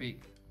 Mr.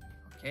 Pig.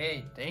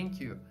 Okay, thank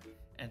you.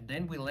 And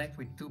then we left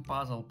with two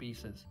puzzle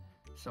pieces.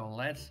 So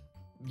let's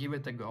give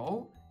it a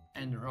go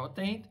and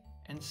rotate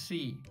and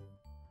see.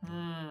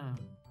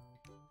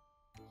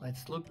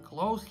 Let's look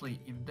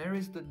closely if there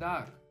is the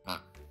duck.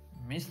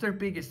 Mr.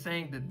 Pig is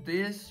saying that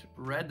this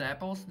red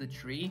apple's the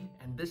tree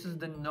and this is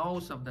the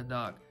nose of the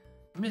duck.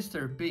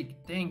 Mr. Pig,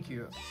 thank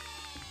you.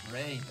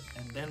 Great.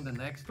 And then the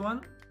next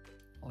one.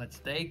 Let's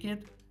take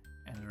it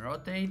and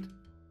rotate.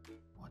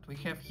 What we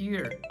have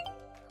here?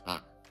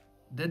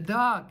 The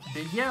duck,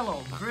 the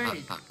yellow.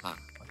 Great.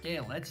 Okay,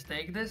 let's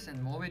take this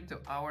and move it to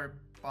our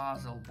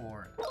puzzle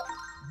board.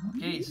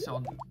 Okay,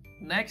 so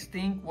next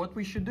thing, what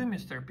we should do,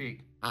 Mr.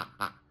 Pig?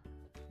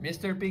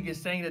 Mr. Pig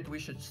is saying that we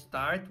should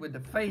start with the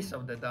face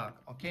of the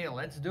duck. Okay,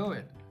 let's do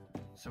it.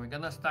 So we're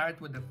gonna start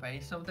with the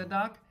face of the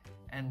duck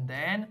and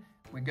then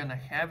we're gonna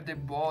have the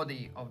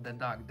body of the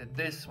duck,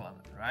 this one,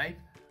 right?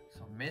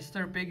 So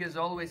Mr. Pig is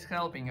always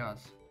helping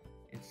us.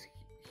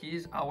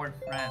 He's our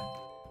friend.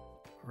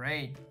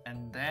 Great.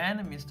 And then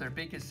Mr.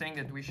 Pig is saying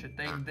that we should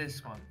take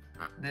this one.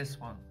 This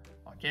one.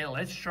 Okay,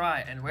 let's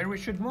try. And where we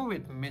should move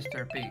it,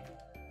 Mr. Pig?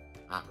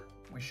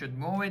 We should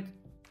move it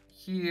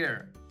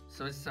here.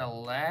 So it's the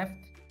left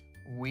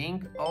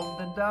wing of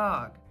the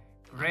duck.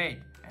 Great.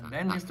 And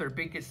then Mr.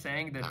 Pig is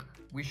saying that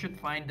we should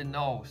find the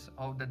nose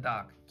of the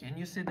duck. Can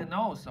you see the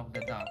nose of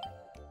the duck?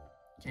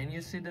 Can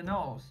you see the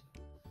nose?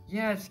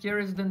 Yes, here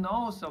is the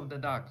nose of the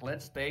duck.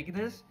 Let's take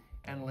this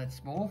and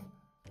let's move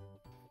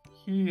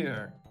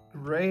here.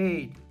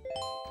 Great.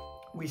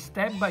 We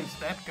step by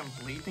step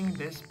completing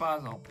this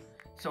puzzle.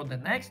 So the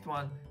next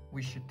one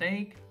we should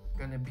take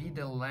gonna be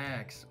the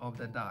legs of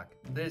the duck.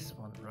 This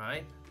one,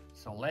 right?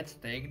 So let's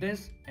take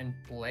this and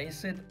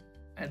place it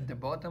at the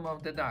bottom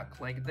of the duck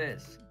like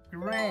this.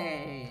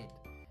 Great.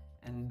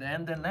 And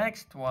then the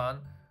next one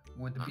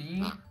would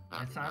be,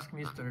 let's ask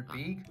Mr.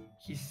 Pig.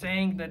 He's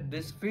saying that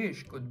this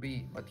fish could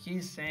be, but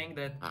he's saying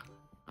that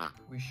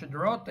we should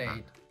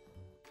rotate.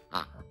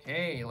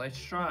 Okay, let's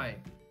try.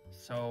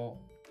 So,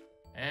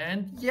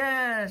 and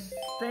yes,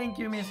 thank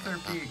you, Mr.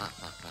 Pig.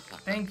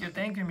 Thank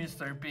you,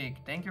 Mr. Pig.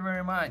 Thank you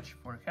very much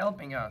for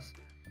helping us.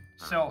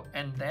 So,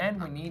 and then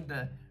we need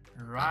the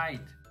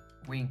right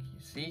wing.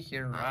 You see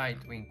here, right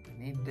wing.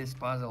 We need this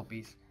puzzle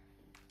piece.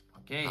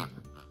 Okay,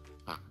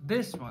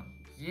 this one.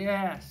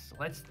 Yes,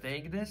 let's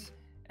take this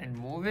and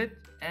move it.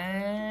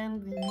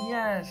 And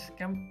yes,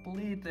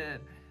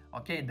 completed.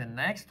 Okay, the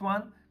next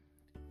one.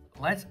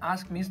 Let's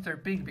ask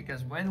Mr. Pig,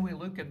 because when we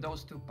look at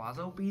those two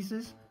puzzle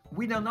pieces,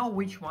 we don't know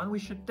which one we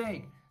should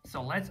take.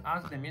 So let's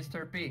ask the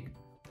Mr. Pig.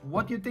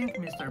 What do you think,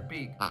 Mr.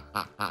 Pig?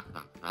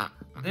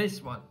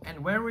 This one.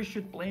 And where we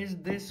should place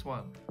this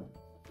one?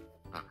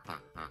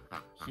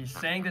 He's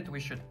saying that we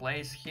should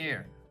place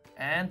here.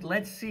 And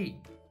let's see.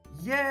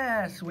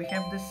 Yes, we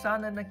have the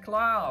sun and the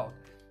cloud.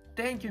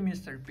 Thank you,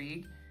 Mr.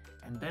 Pig.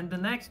 And then the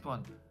next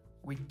one.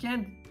 We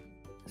can't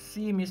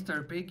see,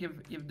 Mr. Pig,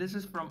 if this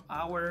is from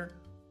our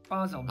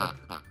puzzle, but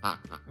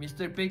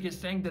Mr. Pig is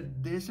saying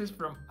that this is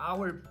from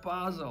our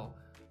puzzle.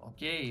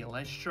 Okay,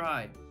 let's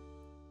try.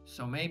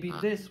 So maybe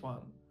this one.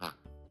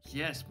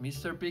 Yes,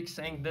 Mr. Pig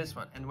saying this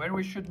one. And where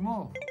we should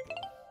move?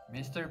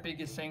 Mr.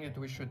 Pig is saying that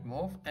we should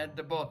move at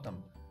the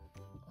bottom.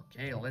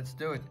 Okay, let's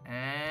do it.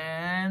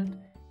 And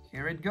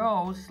here it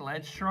goes.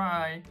 Let's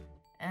try.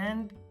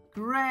 And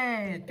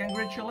great!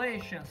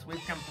 Congratulations!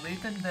 We've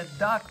completed the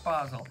duck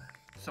puzzle.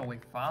 So we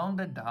found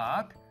the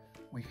duck.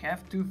 We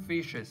have two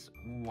fishes,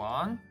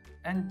 1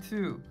 and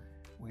 2.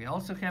 We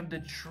also have the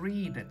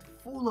tree that's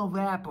full of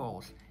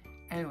apples.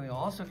 And we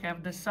also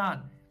have the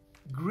sun.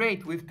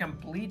 Great, we've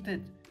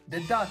completed the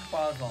duck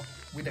puzzle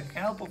with the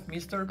help of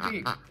Mr.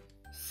 Pig.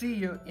 See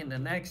you in the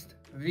next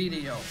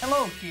video.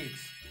 Hello kids!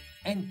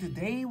 And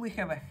today we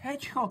have a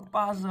hedgehog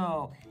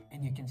puzzle.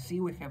 And you can see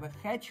we have a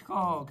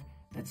hedgehog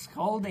that's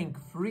holding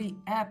 3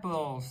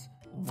 apples.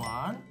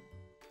 1,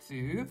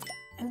 2,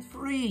 and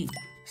 3.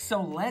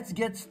 So let's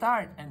get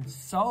started and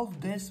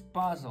solve this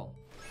puzzle.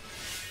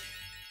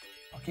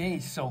 Okay,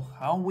 so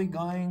how are we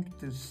going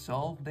to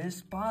solve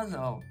this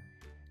puzzle?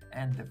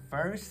 And the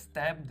first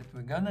step that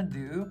we're gonna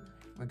do,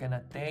 we're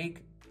gonna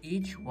take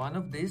each one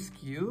of these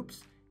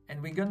cubes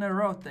and we're gonna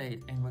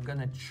rotate and we're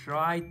gonna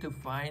try to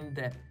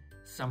find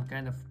some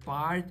kind of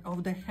part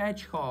of the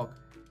hedgehog.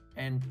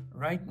 And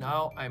right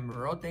now I'm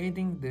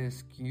rotating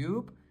this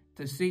cube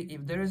to see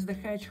if there is the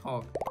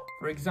hedgehog.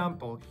 For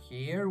example,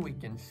 here we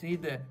can see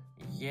the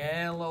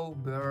yellow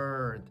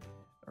bird,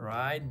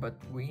 right? But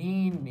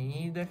we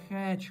need a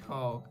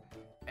hedgehog.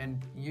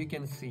 And you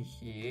can see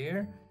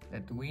here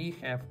that we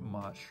have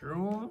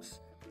mushrooms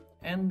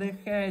and the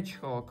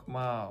hedgehog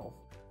mouth.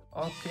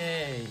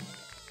 Okay,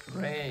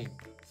 Great.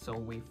 So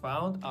we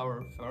found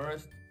our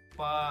first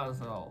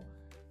puzzle.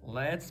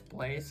 Let's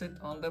place it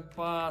on the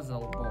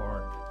puzzle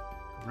board.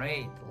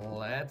 Great.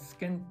 Let's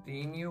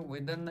continue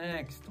with the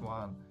next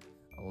one.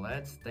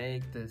 Let's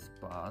take this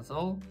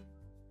puzzle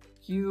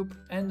cube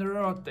and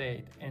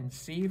rotate and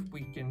see if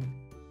we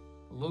can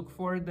look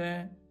for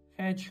the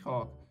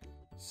hedgehog.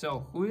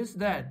 So who is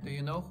that? Do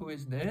you know who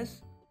is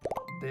this?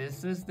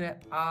 This is the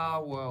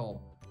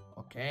owl.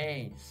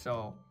 Okay,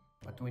 so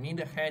but we need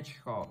a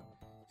hedgehog.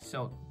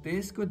 So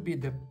this could be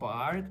the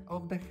part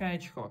of the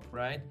hedgehog,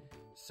 right?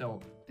 So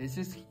this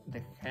is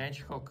the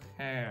hedgehog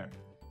hair.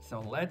 So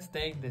let's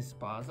take this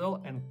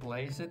puzzle and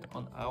place it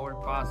on our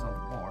puzzle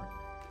board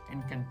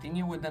and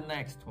continue with the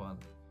next one.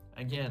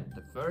 Again,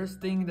 the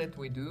first thing that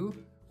we do,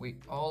 we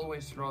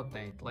always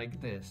rotate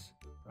like this,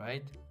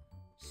 right?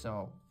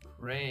 So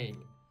great.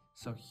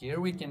 So here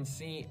we can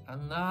see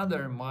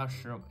another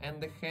mushroom and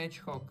the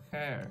hedgehog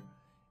hair.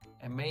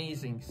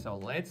 Amazing. So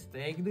let's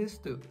take this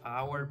to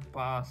our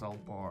puzzle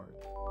board.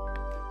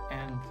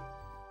 And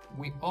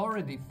we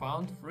already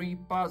found 3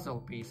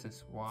 puzzle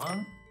pieces.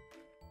 1,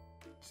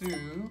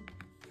 2,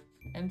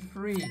 and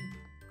 3.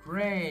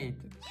 Great.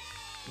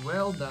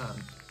 Well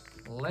done.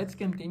 Let's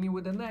continue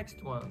with the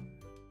next one.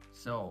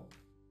 So,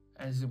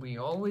 as we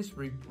always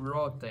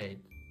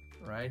rotate,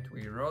 right?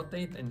 We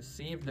rotate and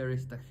see if there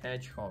is the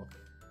hedgehog.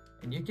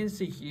 And you can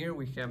see here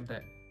we have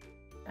the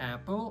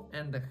apple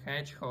and the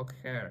hedgehog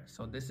hair.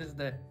 So this is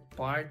the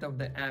part of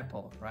the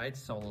apple, right?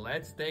 So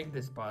let's take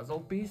this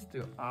puzzle piece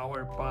to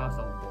our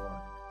puzzle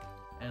board.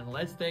 And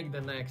let's take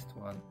the next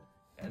one.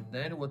 And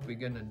then what we're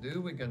gonna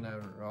do, we're gonna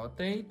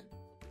rotate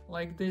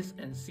like this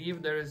and see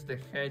if there is the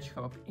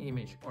hedgehog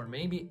image, or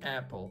maybe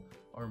apple,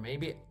 or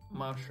maybe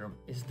mushroom.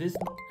 Is this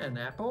an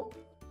apple?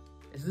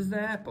 Is this the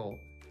apple?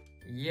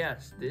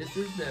 Yes, this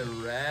is the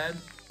red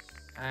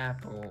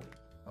apple.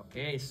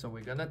 Okay, so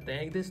we're gonna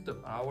take this to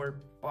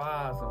our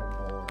puzzle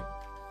board.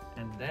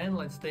 And then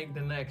let's take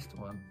the next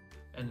one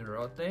and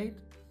rotate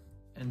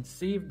and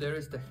see if there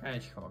is the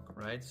hedgehog,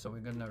 right? So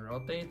we're gonna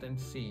rotate and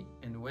see.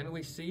 And when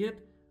we see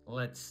it,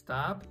 let's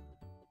stop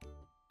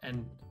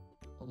and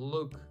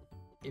look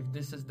if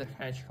this is the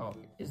hedgehog.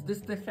 Is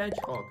this the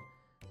hedgehog?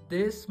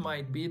 This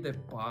might be the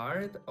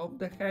part of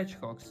the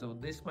hedgehog. So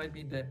this might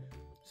be the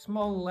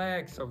small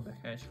legs of the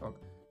hedgehog.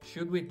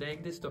 Should we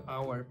take this to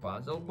our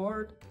puzzle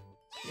board?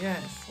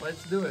 Yes,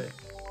 let's do it.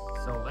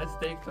 So let's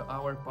take to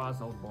our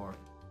puzzle board.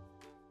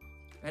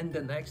 And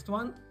the next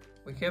one,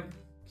 we have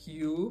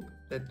cube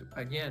that,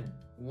 again,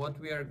 what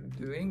we are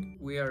doing,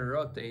 we are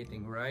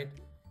rotating, right?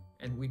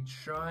 And we're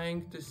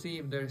trying to see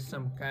if there's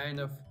some kind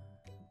of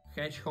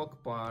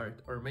hedgehog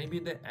part, or maybe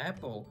the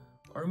apple,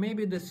 or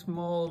maybe the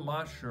small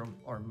mushroom,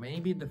 or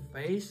maybe the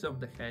face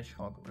of the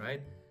hedgehog,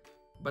 right?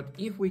 But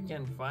if we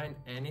can find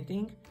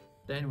anything,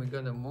 then we're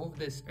gonna move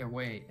this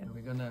away and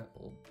we're gonna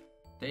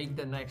take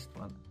the next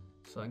one.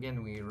 So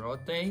again, we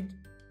rotate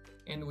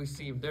and we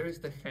see if there is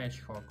the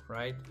hedgehog,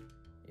 right?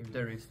 If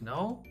there is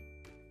no,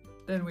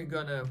 then we're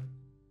gonna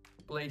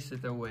place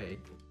it away.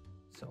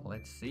 So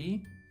let's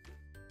see.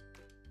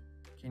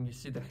 Can you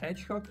see the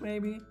hedgehog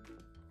maybe?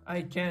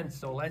 I can't,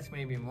 so let's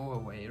maybe move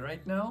away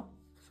right now.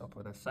 So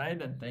put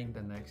aside and take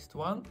the next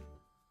one.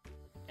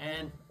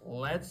 And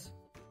let's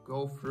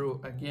go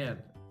through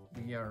again.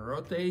 We are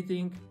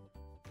rotating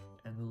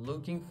and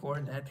looking for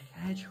that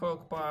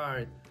hedgehog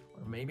part,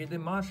 or maybe the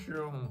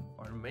mushroom,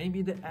 or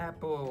maybe the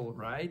apple,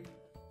 right?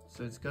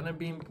 So it's gonna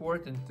be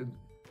important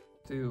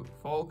to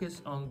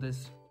focus on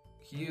this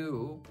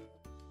cube,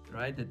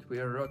 right, that we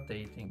are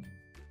rotating.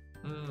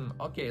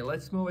 Okay,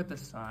 let's move it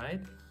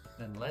aside.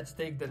 Then let's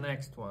take the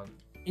next one.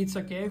 It's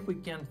okay if we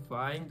can't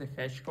find the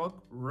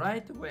hedgehog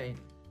right away.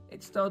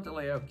 It's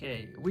totally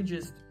okay. We're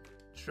just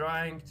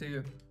trying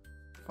to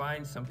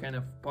find some kind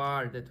of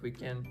part that we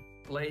can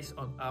place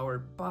on our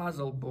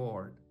puzzle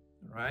board,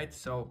 right?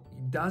 So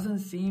it doesn't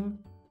seem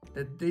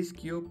that this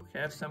cube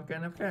has some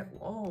kind of head.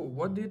 Oh,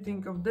 what do you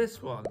think of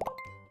this one?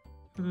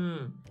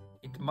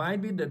 It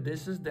might be that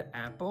this is the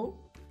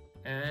apple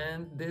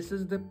and this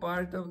is the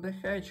part of the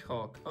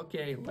hedgehog.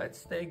 Okay,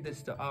 let's take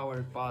this to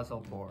our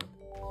puzzle board.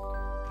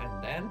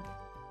 And then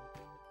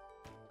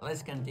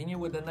let's continue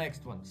with the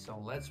next one. So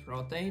let's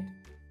rotate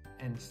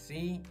and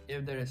see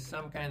if there is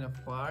some kind of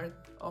part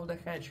of the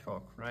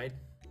hedgehog, right?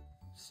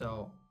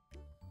 So,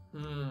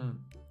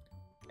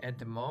 at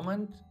the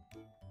moment,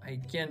 I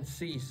can't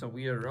see, so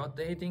we are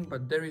rotating,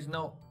 but there is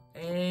no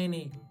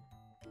any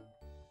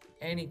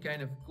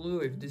kind of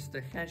clue if this is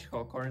the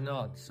hedgehog or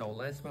not. So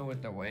let's move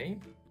it away.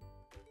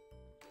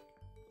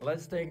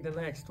 Let's take the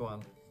next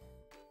one.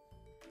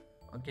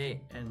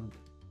 Okay, and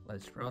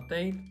let's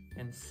rotate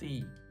and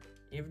see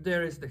if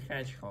there is the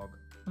hedgehog.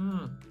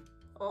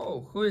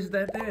 Oh, who is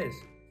that is?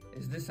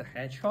 Is this a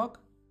hedgehog?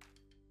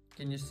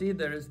 Can you see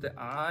there is the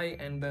eye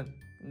and the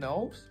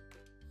nose?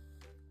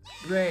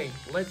 Great,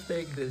 let's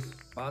take this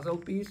puzzle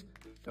piece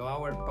to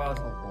our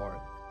puzzle board.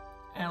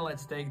 And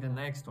let's take the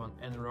next one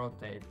and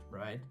rotate,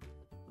 right?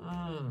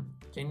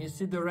 Can you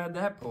see the red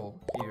apple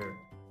here?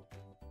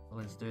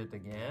 Let's do it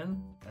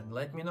again. And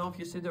let me know if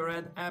you see the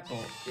red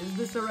apple. Is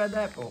this a red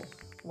apple?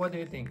 What do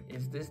you think?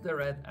 Is this the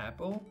red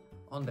apple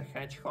on the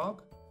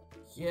hedgehog?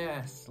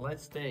 Yes,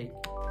 let's take.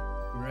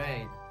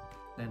 Great.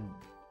 Then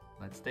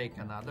let's take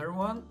another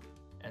one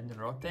and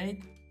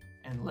rotate.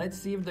 And let's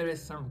see if there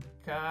is some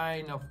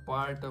kind of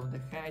part of the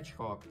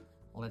hedgehog.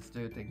 Let's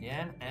do it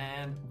again.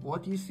 And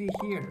what you see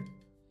here?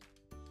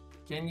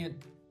 Can you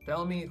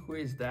tell me who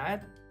is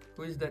that?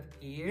 Who is that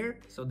ear?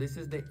 So this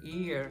is the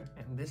ear,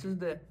 and this is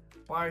the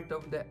part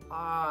of the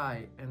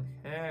eye and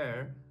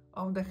hair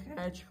of the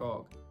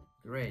hedgehog.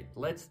 Great,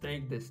 let's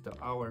take this to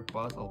our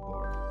puzzle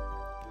board.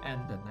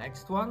 And the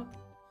next one,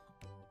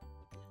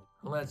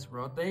 let's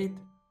rotate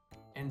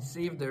and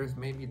see if there's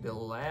maybe the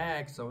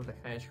legs of the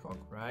hedgehog,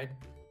 right?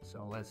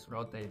 So let's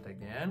rotate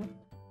again.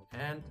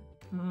 And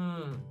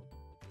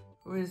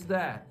who is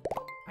that?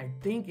 I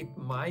think it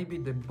might be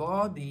the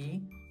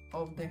body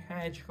of the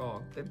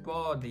hedgehog, the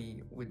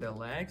body with the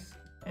legs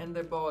and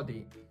the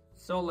body.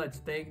 So let's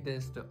take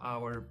this to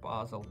our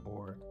puzzle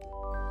board.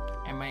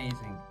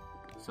 Amazing.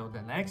 So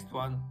the next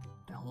one,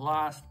 the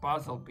last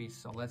puzzle piece.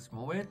 So let's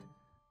move it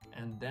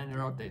and then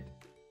rotate.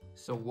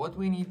 So what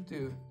we need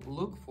to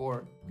look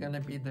for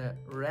gonna be the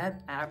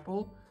red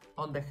apple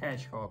on the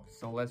hedgehog.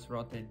 So let's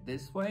rotate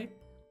this way.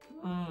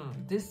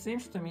 This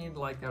seems to me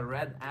like a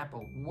red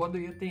apple. What do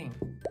you think?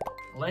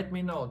 Let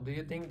me know. Do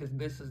you think that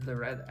this is the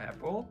red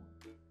apple?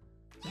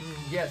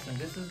 Yes, and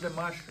this is the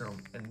mushroom,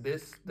 and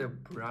this the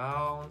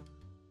brown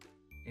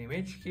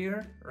image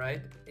here,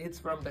 right? It's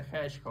from the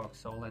hedgehog.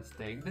 So let's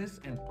take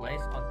this and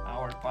place on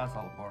our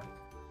puzzle board.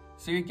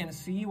 So you can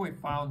see we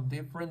found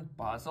different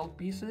puzzle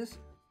pieces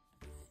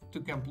to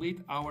complete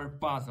our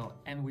puzzle,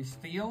 and we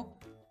still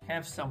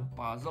have some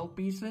puzzle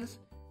pieces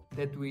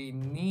that we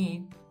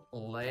need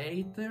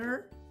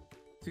later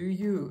to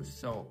use.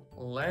 So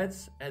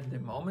let's at the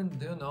moment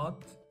do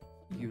not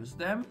use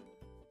them,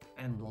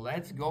 and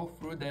let's go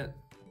through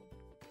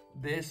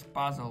these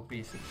puzzle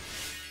pieces.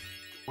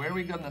 Where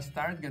we're gonna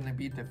start gonna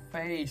be the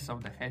face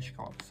of the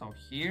hedgehog. So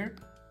here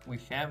we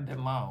have the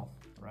mouth,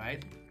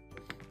 right?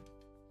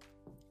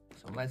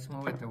 So let's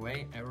move it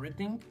away,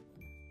 everything.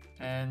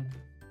 And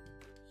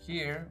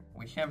here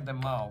we have the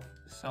mouth.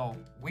 So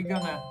we're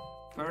gonna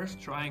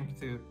first trying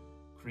to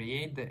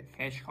create the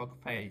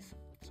hedgehog face.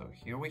 So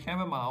here we have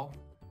a mouth.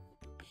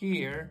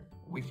 Here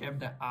we have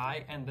the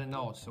eye and the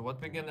nose. So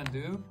what we're gonna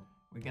do,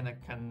 we're gonna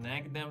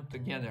connect them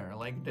together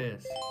like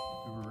this.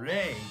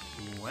 Great,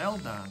 well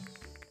done.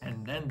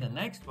 And then the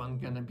next one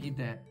gonna be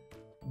the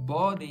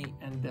body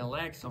and the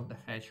legs of the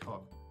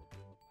hedgehog.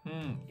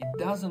 It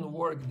doesn't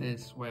work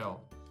this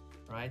well,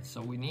 right?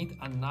 So we need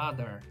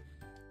another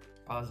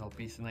puzzle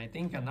piece, and I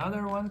think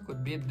another one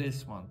could be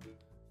this one.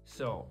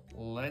 So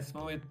let's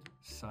move it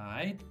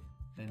side,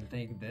 then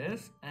take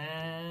this,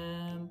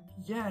 and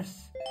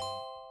yes,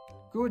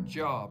 good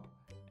job.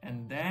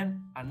 And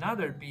then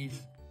another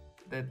piece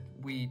that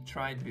we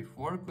tried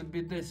before could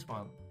be this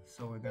one.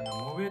 So we're gonna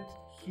move it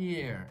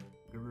here.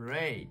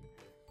 Great.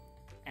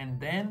 And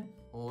then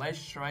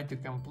let's try to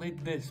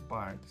complete this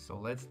part. So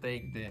let's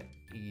take the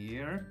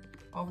ear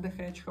of the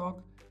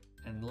hedgehog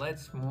and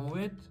let's move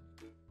it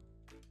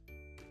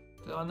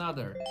to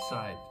another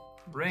side.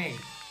 Great.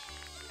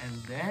 And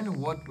then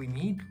what we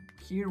need,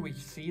 here we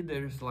see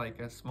there's like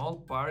a small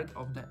part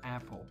of the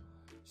apple.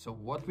 So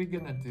what we're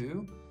gonna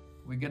do,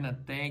 we're gonna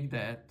take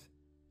that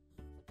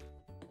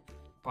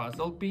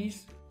puzzle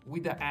piece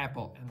with the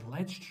apple and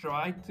let's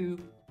try to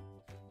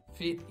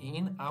fit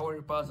in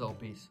our puzzle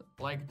piece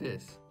like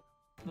this.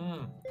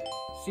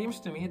 Seems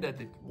to me that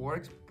it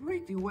works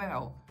pretty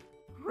well.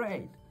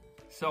 Great.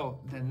 So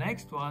the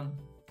next one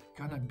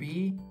gonna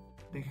be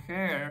the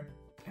hair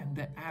and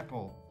the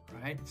apple,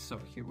 right? So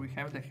here we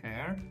have the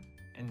hair,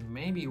 and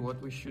maybe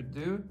what we should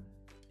do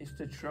is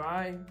to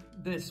try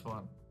this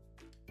one.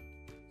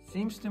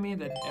 Seems to me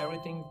that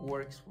everything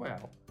works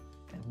well.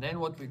 And then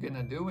what we're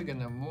gonna do, we're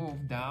gonna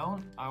move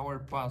down our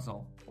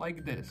puzzle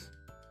like this.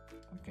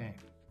 Okay.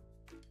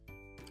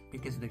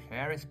 Because the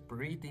hair is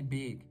pretty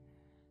big.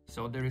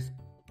 So there is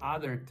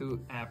other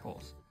two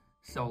apples.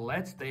 So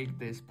let's take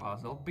this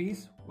puzzle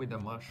piece with the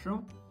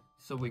mushroom.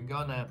 So we're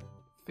gonna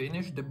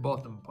finish the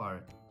bottom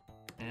part.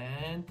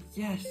 And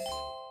yes,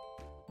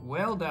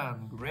 well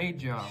done, great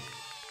job.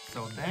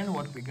 So then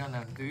what we're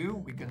gonna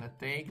do, we're gonna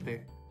take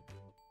the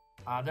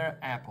other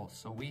apples.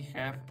 So we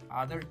have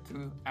other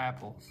two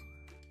apples.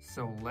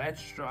 So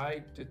let's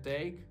try to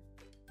take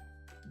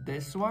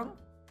this one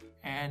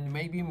and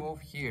maybe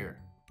move here.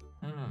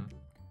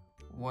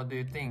 What do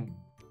you think?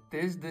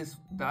 Does this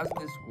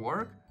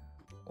work?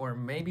 Or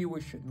maybe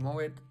we should move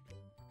it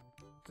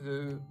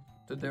to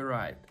the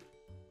right,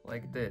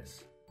 like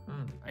this.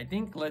 I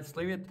think let's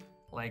leave it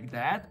like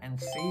that and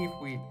see if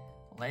we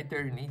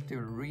later need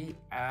to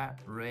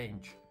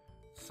rearrange.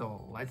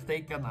 So let's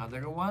take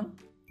another one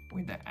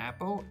with the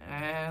apple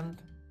and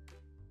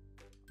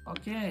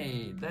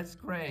okay, that's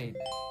great.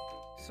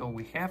 So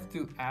we have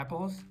two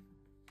apples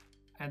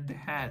at the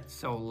head.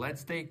 So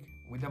let's take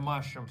with the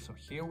mushroom. So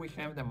here we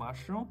have the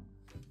mushroom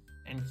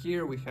and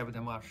here we have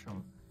the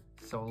mushroom.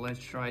 So let's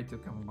try to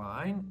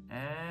combine,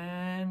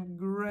 and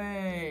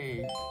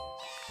great.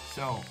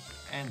 So,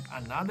 and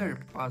another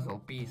puzzle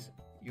piece,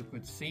 you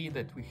could see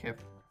that we have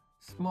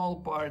small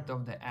part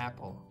of the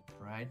apple,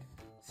 right?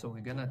 So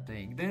we're gonna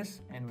take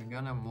this and we're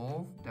gonna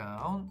move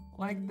down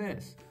like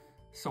this.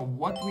 So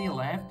what we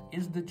left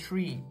is the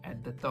tree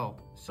at the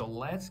top. So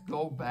let's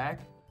go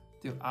back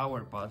to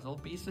our puzzle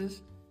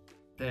pieces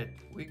that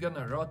we're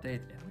gonna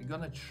rotate, and we're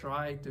gonna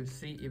try to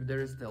see if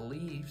there's the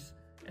leaves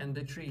and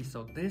the tree.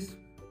 So this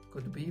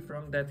could be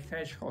from that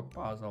hedgehog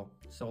puzzle.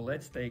 So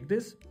let's take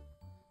this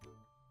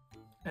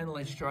and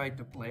let's try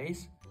to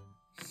place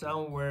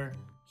somewhere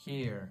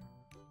here,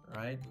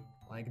 right?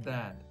 Like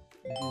that.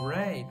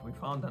 Great, we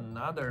found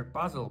another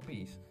puzzle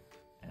piece.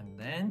 And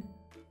then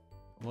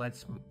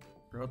let's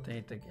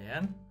rotate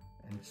again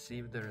and see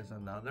if there is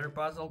another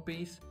puzzle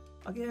piece.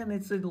 Again,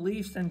 it's a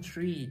leaves and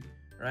tree,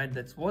 right?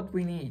 That's what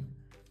we need.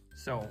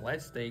 So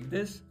let's take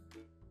this,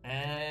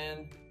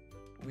 and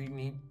we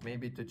need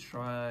maybe to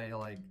try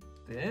like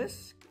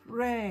this.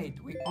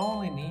 Great, we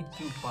only need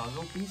 2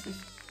 puzzle pieces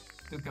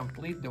to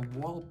complete the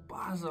whole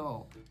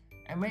puzzle.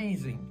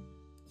 Amazing.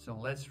 So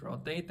let's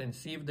rotate and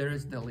see if there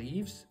is the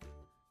leaves.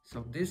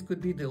 So this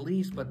could be the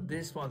leaves, but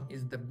this one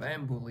is the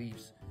bamboo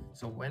leaves.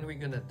 So when we're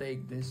gonna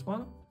take this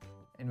one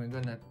and we're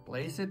gonna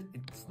place it,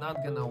 it's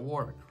not gonna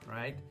work,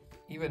 right?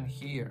 Even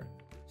here.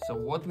 So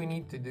what we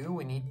need to do,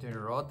 we need to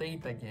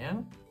rotate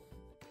again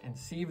and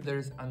see if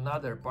there's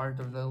another part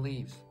of the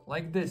leaves,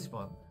 like this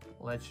one.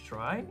 Let's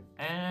try,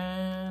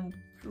 and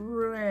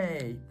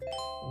great.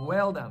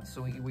 Well done.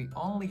 So we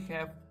only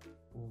have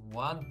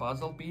 1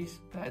 puzzle piece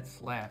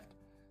that's left.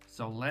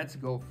 So let's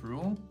go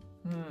through.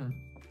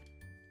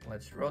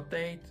 Let's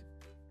rotate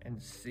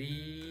and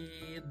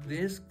see.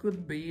 This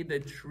could be the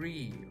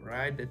tree,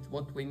 right? That's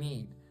what we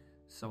need.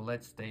 So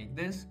let's take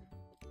this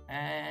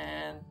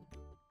and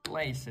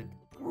place it.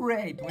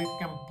 Great, we've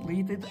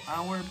completed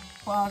our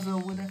puzzle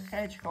with a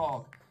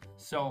hedgehog.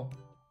 So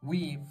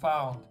we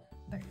found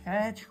the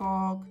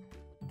hedgehog,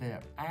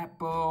 the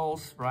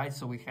apples, right?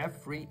 So we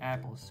have 3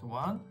 apples.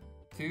 1,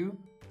 2,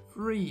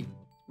 3.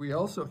 We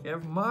also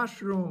have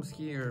mushrooms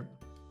here.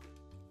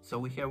 So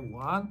we have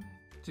 1,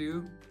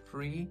 2,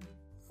 3,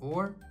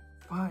 4,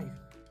 5,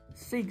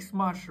 6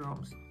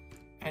 mushrooms.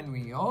 And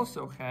we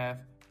also have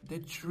the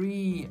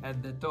tree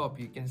at the top,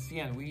 you can see,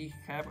 and we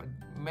have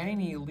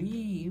many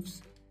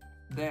leaves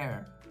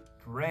there.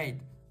 Great,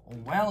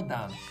 well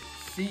done.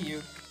 See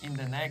you in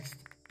the next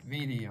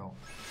video.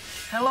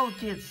 Hello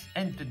kids,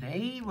 and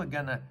today we're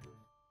gonna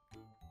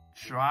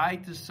try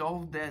to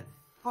solve the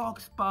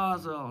fox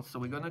puzzle. So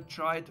we're gonna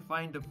try to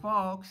find the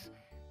fox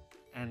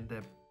and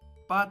the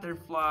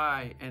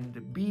butterfly and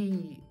the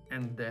bee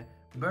and the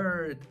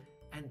bird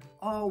and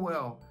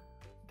owl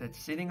that's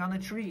sitting on a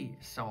tree.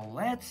 So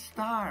let's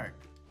start.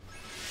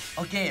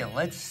 Okay,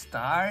 let's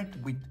start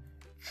with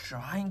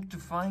trying to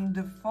find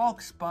the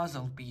fox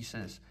puzzle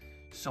pieces.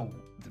 So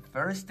the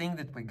first thing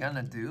that we're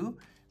gonna do,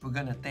 we're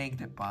gonna take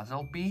the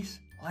puzzle piece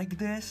like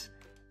this,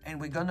 and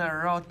we're gonna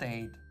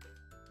rotate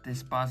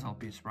this puzzle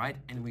piece, right?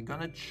 And we're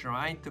gonna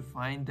try to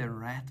find the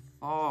red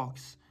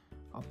fox.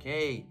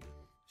 Okay,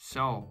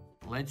 so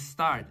let's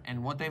start.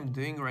 And what I'm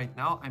doing right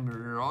now, I'm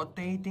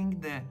rotating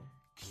the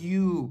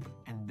cube,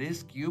 and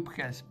this cube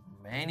has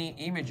many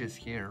images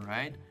here,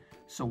 right?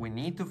 So we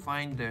need to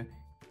find the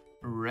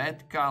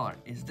red color.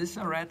 Is this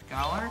a red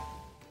color?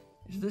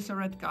 Is this a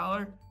red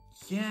color?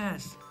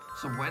 Yes.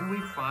 So when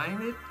we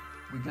find it,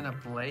 we're gonna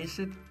place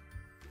it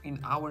in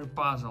our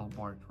puzzle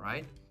board,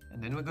 right?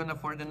 And then we're gonna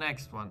for the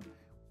next one.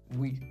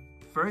 We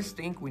first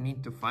thing we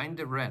need to find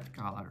the red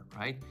color,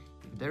 right?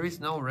 If there is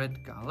no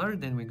red color,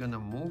 then we're gonna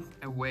move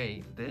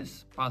away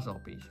this puzzle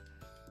piece.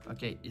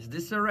 Okay, is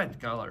this a red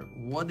color?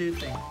 What do you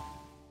think?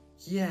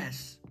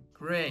 Yes,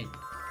 great.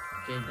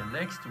 Okay, the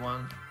next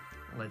one,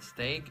 let's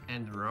take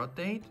and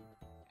rotate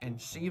and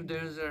see if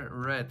there's a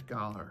red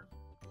color.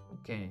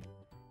 Okay,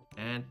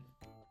 and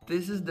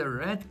this is the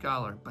red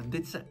color, but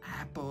it's an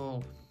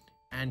apple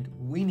and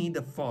we need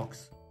a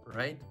fox,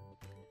 right?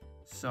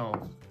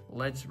 So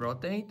let's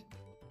rotate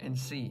and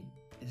see.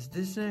 Is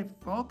this a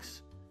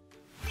fox?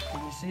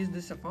 Can you see, is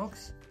this a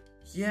fox?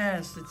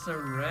 Yes, it's a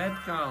red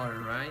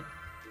color, right?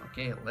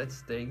 Okay,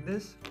 let's take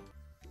this.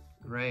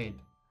 Great.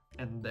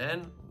 And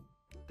then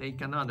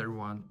take another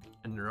one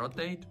and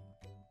rotate.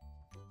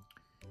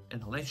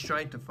 And let's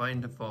try to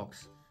find the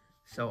fox.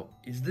 So,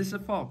 is this a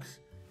fox?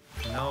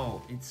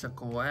 No, it's a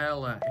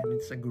koala and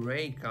it's a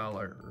gray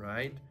color,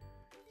 right?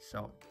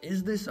 So,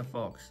 is this a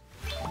fox?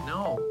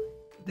 No,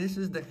 this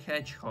is the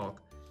hedgehog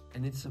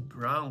and it's a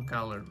brown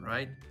color,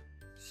 right?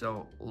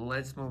 So,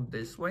 let's move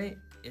this way.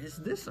 Is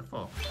this a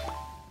fox?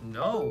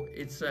 No,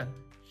 it's a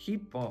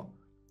hippo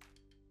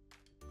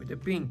with a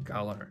pink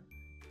color.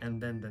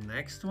 And then the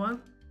next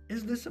one,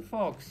 is this a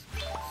fox?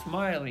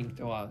 Smiling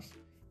to us.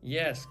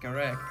 Yes,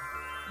 correct.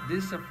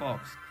 This is a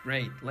fox.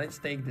 Great. Let's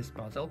take this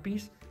puzzle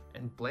piece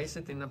and place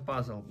it in a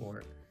puzzle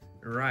board.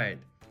 Right.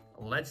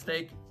 Let's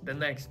take the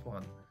next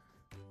one.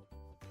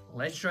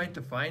 Let's try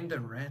to find the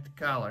red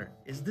color.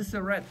 Is this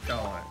a red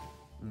color?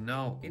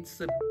 No,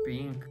 it's a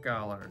pink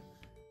color.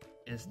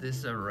 Is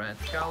this a red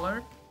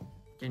color?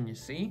 Can you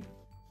see?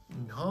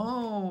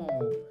 No,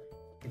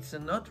 it's a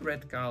not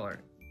red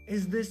color.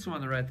 Is this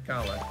one red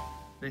color?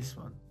 This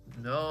one?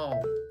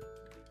 No.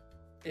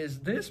 Is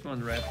this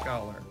one red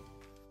color?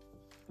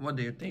 What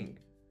do you think?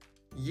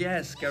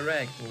 Yes,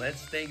 correct.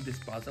 Let's take this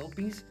puzzle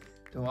piece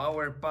to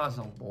our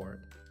puzzle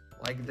board.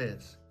 Like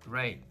this.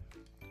 Great.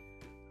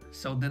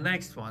 So the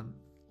next one.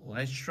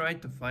 Let's try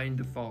to find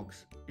the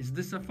fox. Is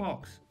this a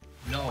fox?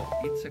 No,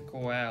 it's a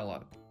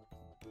koala.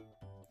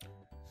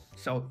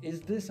 So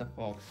is this a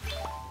fox?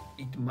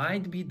 It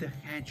might be the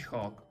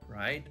hedgehog,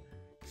 right?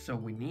 So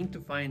we need to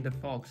find the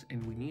fox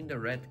and we need the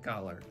red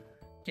color.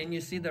 Can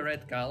you see the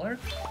red color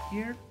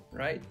here,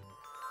 right?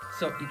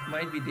 So it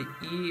might be the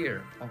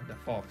ear of the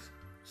fox.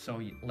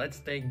 So let's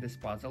take this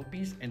puzzle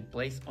piece and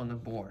place on a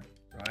board,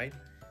 right?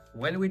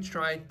 When we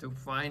try to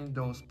find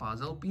those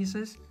puzzle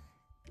pieces,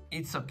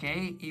 it's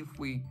okay if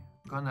we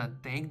gonna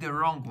take the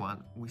wrong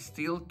one. We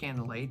still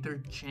can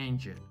later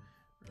change it,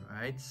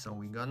 right? So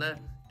we're gonna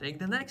take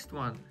the next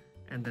one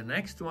and the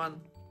next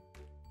one.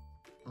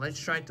 Let's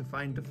try to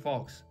find the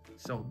fox.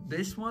 So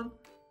this one,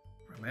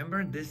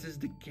 remember, this is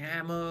the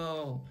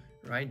camel,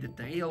 right? The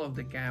tail of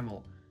the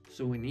camel.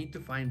 So we need to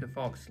find the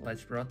fox.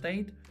 Let's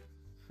rotate.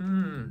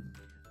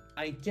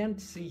 I can't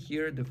see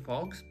here the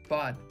fox,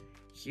 but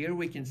here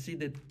we can see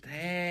the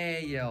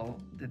tail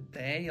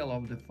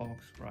of the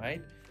fox,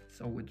 right?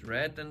 So with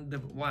red and the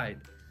white.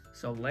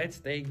 So let's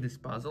take this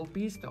puzzle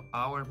piece to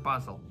our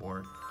puzzle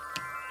board.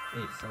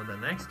 Okay, so the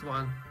next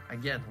one,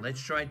 again,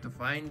 let's try to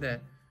find the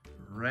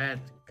red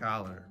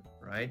color,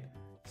 right?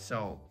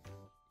 So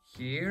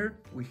here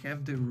we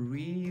have the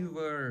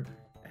river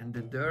and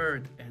the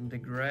dirt and the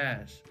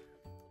grass.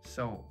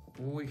 So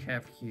who we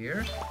have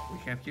here? We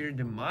have here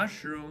the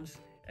mushrooms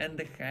and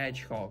the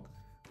hedgehog.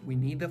 We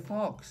need the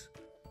fox.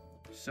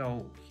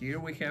 So here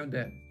we have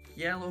the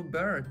yellow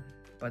bird,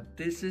 but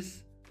this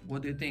is,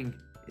 what do you think?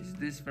 Is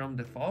this from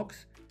the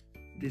fox?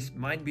 This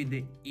might be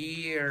the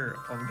ear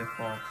of the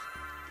fox.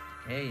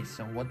 Okay,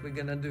 so what we're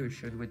gonna do?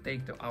 Should we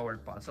take to our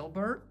puzzle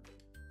board?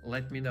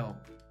 Let me know.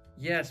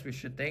 Yes, we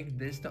should take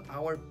this to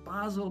our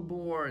puzzle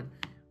board.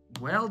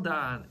 Well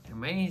done,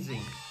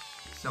 amazing.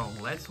 So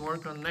let's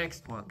work on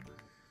next one.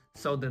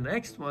 So the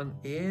next one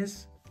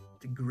is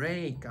the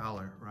gray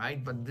color,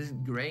 right? But this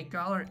gray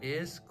color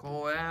is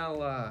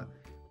koala,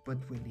 but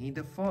we need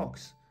a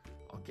fox.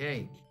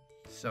 Okay,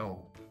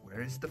 so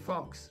where is the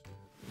fox?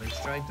 Let's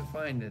try to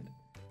find it.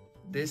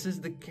 This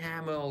is the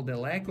camel, the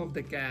leg of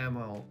the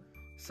camel.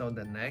 So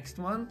the next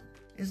one,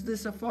 is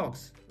this a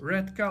fox?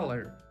 Red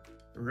color,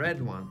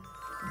 red one.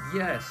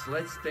 Yes,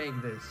 let's take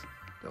this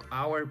to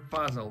our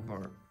puzzle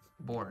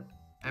board.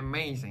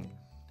 Amazing.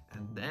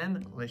 And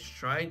then let's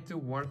try to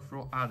work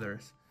through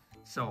others.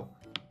 So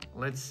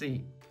let's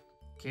see.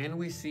 Can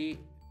we see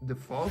the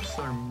fox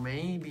or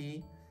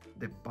maybe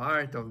the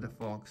part of the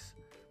fox?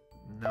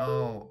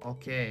 No.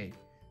 Okay.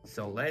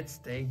 So let's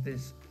take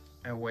this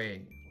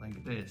away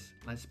like this.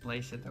 Let's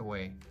place it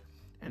away.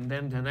 And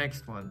then the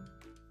next one.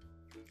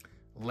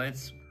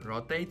 Let's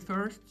rotate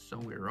first. So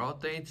we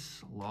rotate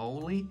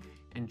slowly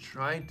and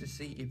try to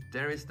see if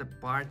there is the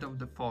part of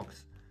the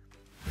fox.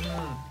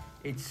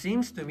 It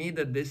seems to me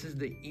that this is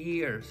the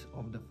ears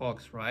of the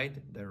fox, right?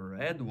 The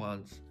red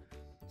ones.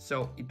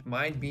 So it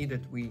might be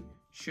that we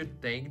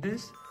should take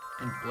this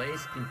and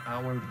place in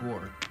our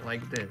board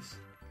like this,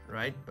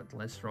 right? But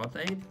let's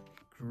rotate.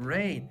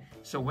 Great.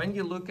 So when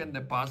you look at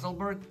the puzzle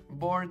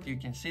board, you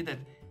can see that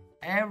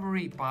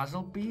every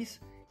puzzle piece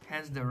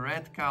has the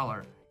red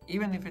color,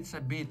 even if it's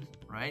a bit,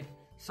 right?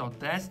 So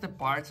that's the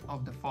parts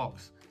of the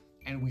fox.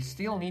 And we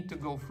still need to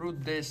go through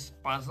these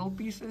puzzle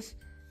pieces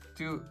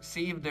to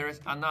see if there is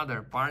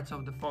another parts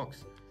of the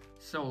fox.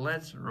 So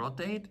let's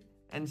rotate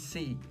and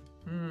see.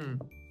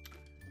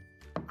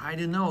 I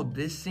don't know,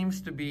 this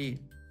seems to be,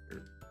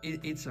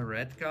 it's a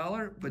red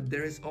color, but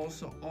there is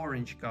also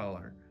orange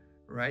color,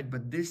 right?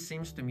 But this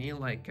seems to me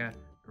like a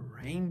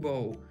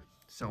rainbow.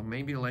 So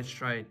maybe let's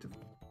try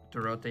to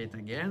rotate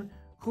again.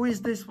 Who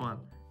is this one?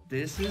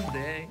 This is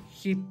the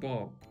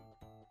hippo,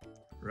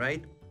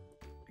 right?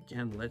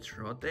 Again, let's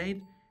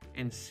rotate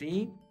and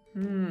see.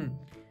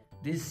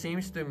 This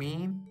seems to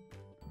me,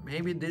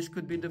 maybe this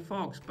could be the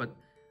fox, but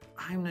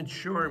I'm not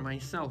sure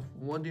myself.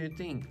 What do you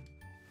think?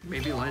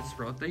 Maybe let's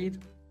rotate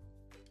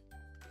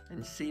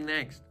and see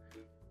next.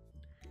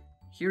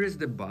 Here is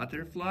the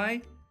butterfly,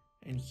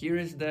 and here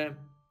is the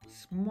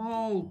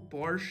small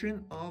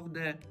portion of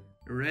the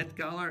red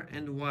color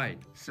and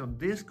white. So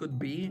this could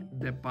be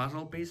the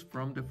puzzle piece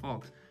from the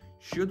fox.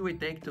 Should we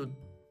take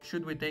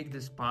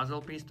this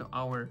puzzle piece to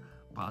our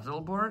puzzle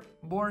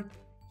board?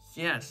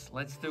 Yes,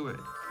 let's do it.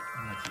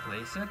 Let's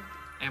place it.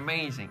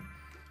 Amazing.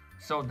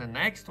 So the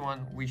next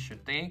one we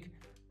should take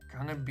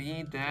gonna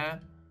be the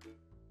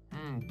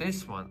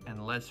this one,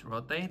 and let's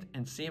rotate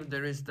and see if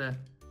there is the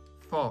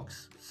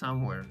fox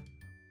somewhere.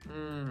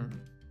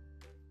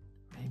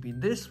 Maybe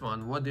this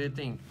one. What do you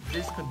think?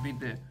 This could be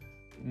the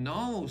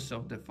nose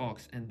of the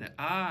fox and the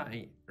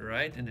eye,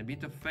 right? And a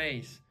bit of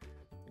face.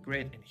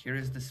 great. And here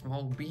is the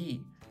small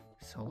bee.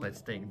 So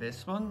let's take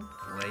this one,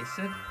 place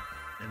it,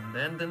 and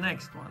then the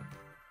next one.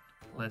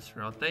 Let's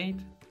rotate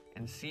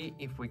and see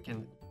if we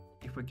can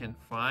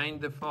find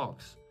the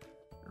fox.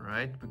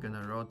 Right, we're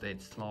gonna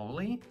rotate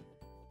slowly.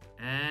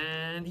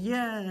 And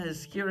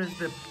yes, here is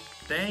the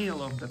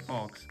tail of the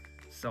fox.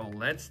 So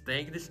let's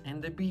take this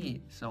and the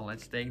bee. So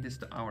let's take this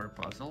to our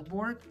puzzle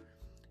board.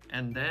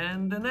 And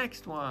then the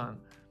next one.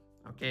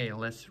 Okay,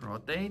 let's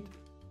rotate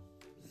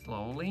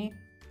slowly.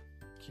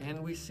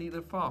 Can we see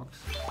the fox?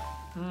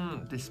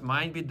 This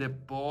might be the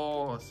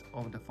paws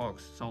of the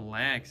fox. So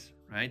legs,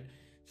 right?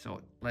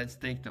 So let's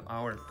take to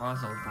our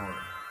puzzle board.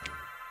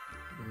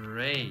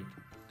 Great.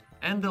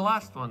 And the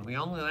last one, we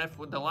only left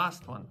with the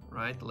last one,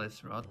 right?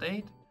 Let's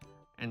rotate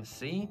and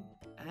see.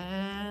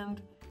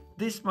 And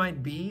this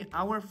might be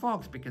our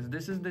fox because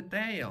this is the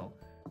tail,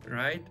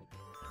 right?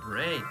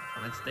 Great.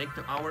 Let's take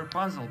to our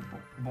puzzle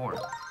board.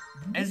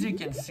 As you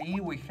can see,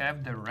 we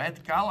have the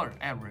red color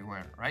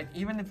everywhere, right?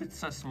 Even if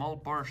it's a small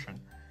portion.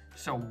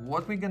 So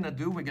what we're gonna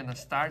do, we're gonna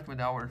start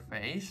with our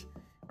face,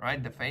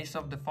 right? The face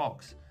of the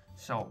fox.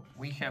 So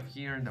we have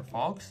here the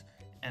fox,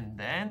 and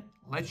then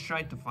let's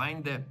try to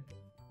find the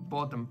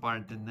bottom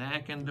part, the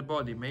neck and the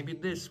body. Maybe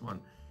this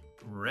one.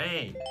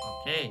 Great.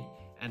 Okay.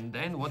 And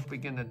then what we're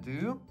gonna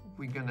do,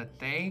 we're gonna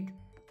take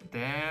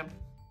the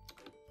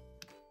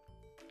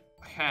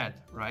head,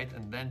 right?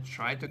 And then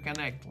try to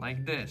connect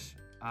like this.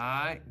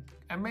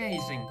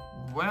 Amazing.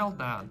 Well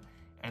done.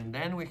 And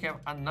then we have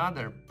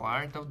another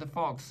part of the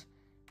fox,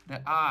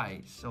 the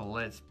eye. So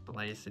let's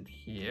place it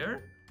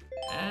here.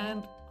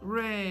 And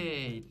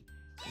great.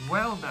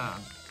 Well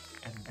done.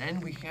 And then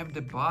we have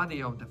the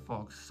body of the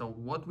fox. So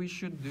what we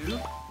should do,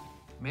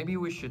 maybe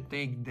we should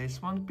take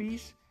this one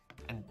piece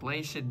and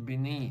place it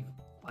beneath,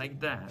 like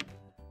that.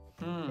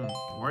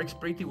 Works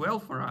pretty well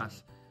for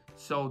us.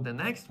 So the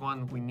next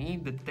one, we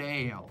need the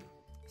tail.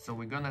 So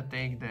we're gonna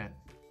take the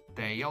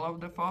tail of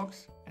the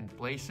fox and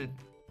place it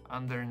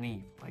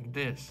underneath, like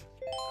this.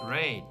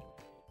 Great.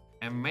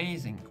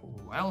 Amazing.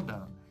 Well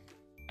done.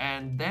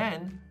 And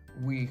then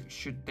we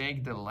should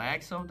take the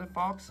legs of the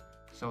fox.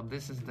 So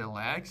this is the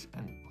legs,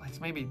 and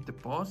let's maybe the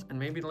paws, and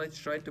maybe let's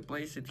try to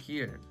place it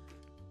here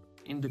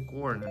in the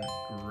corner.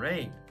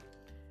 Great.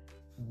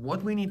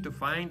 What we need to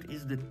find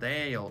is the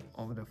tail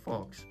of the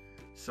fox.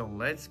 So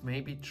let's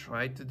maybe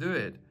try to do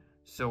it.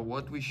 So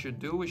what we should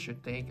do, we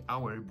should take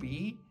our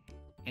bee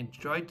and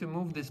try to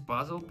move this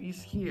puzzle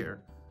piece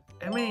here.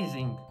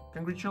 Amazing.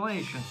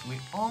 Congratulations. We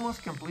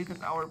almost completed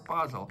our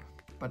puzzle,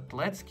 but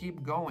let's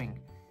keep going.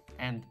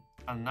 And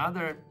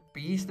another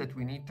piece that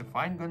we need to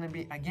find gonna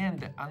be again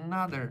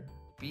another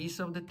piece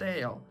of the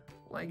tail,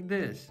 like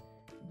this.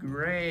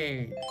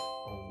 Great.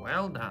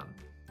 Well done.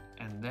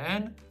 And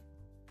then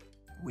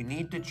we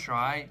need to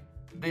try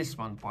this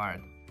one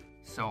part.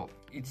 So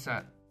it's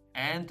a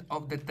end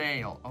of the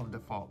tail of the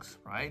fox,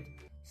 right?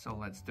 So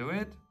let's do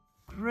it.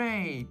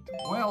 Great.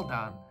 Well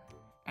done.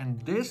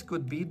 And this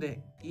could be the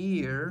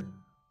ear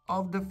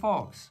of the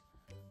fox.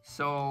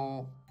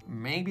 So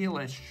maybe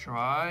let's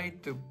try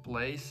to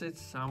place it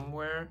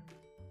somewhere.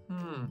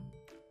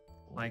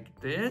 Like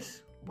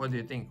this? What do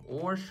you think?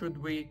 Or should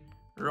we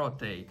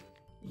rotate?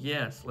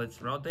 Yes,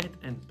 let's rotate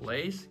and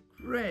place.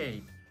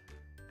 Great.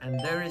 And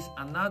there is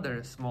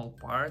another small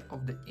part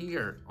of the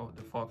ear of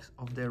the fox,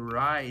 of the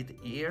right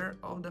ear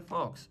of the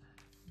fox.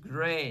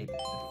 Great.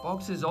 The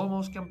fox is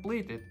almost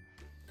completed.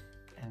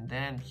 And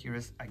then here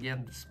is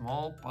again the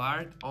small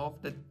part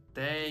of the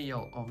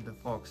tail of the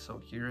fox. So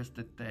here is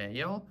the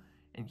tail,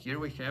 and here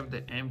we have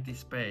the empty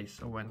space.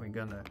 So when we're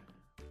gonna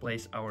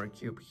place our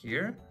cube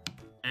here,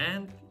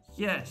 and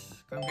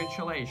yes,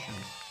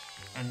 congratulations.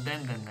 And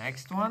then the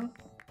next one,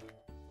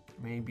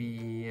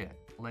 maybe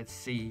let's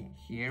see,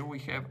 here we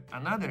have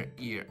another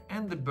ear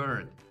and the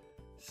bird.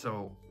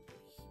 So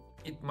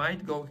it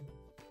might go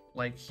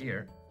like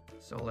here.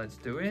 So let's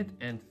do it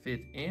and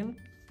fit in,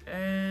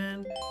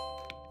 and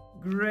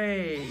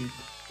great.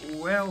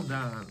 Well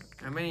done.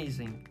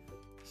 Amazing.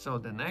 So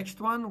the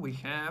next one we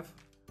have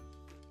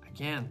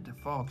again the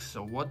fox.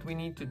 So what we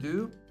need to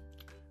do,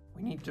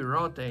 we need to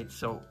rotate.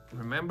 So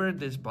remember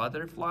this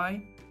butterfly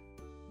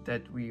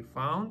that we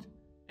found,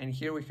 and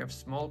here we have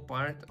small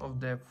part of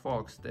the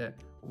fox, the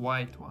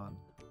white one,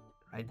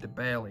 right, the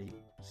belly.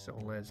 So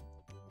let's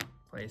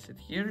place it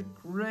here.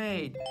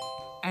 Great.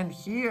 And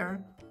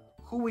here,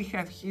 who we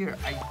have here?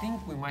 I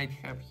think we might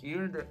have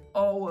here the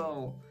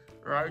owl,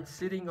 right,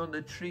 sitting on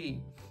the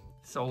tree.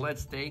 So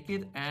let's take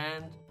it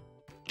and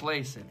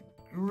place it.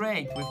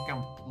 Great, we've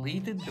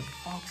completed the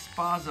fox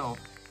puzzle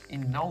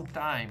in no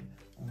time.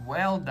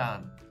 Well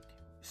done.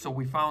 So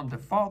we found the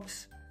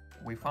fox,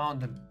 we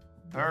found the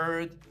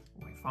bird,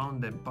 we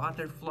found the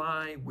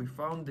butterfly, we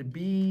found the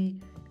bee,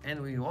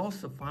 and we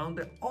also found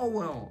the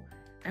owl.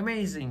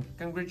 Amazing,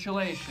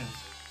 congratulations.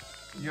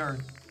 You're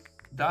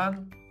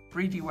done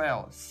pretty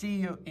well. See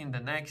you in the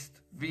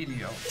next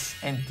video.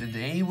 And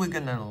today we're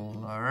gonna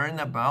learn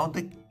about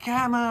the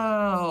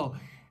camel,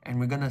 and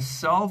we're gonna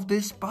solve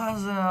this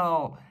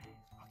puzzle.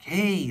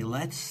 Okay,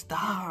 let's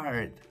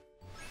start.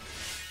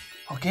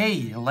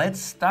 Okay, let's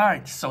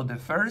start. So the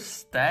first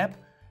step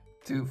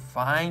to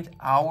find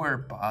our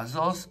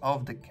puzzles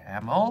of the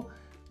camel,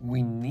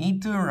 we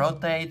need to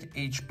rotate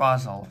each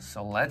puzzle.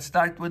 So let's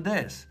start with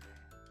this.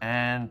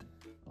 And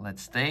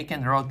let's take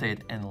and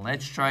rotate and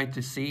let's try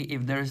to see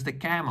if there's the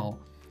camel.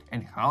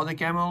 And how the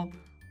camel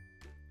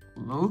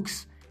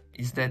looks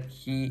is that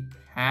he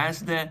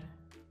has the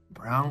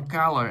brown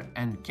color.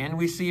 And can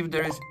we see if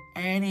there is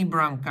any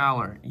brown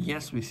color?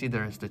 Yes, we see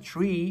there is the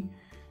tree.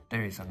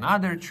 There is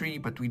another tree,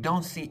 but we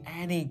don't see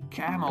any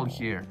camel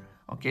here.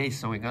 Okay,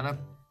 so we're gonna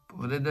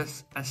put it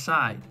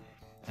aside.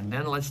 And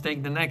then let's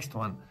take the next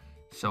one.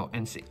 So,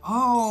 and see,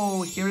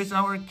 oh, here is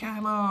our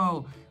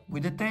camel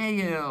with the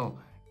tail.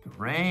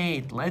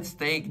 Great, let's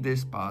take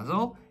this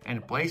puzzle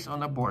and place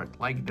on a board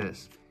like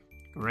this.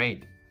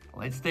 Great,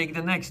 let's take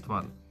the next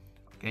one.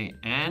 Okay,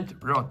 and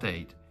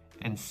rotate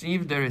and see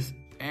if there is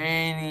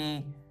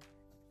any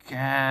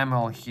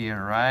camel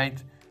here,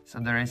 right? So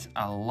there is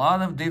a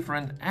lot of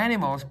different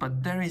animals,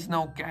 but there is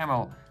no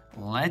camel.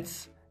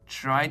 Let's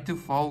try to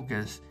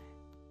focus.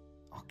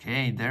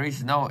 Okay, there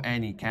is no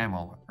any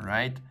camel,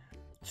 right?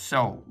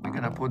 So we're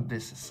gonna put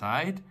this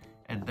aside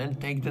and then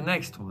take the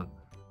next one.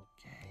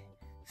 Okay,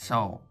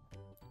 so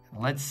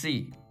let's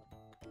see.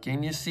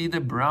 Can you see the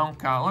brown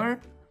color?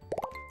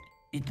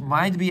 It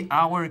might be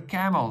our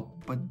camel,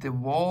 but the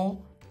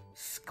whole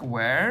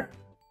square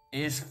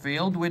is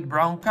filled with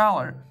brown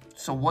color.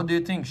 So what do you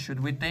think? Should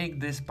we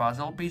take this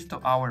puzzle piece to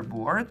our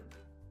board?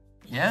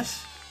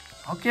 Yes?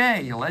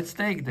 Okay, let's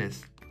take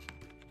this.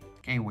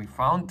 Okay, we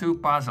found 2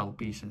 puzzle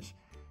pieces.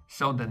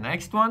 So the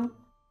next one,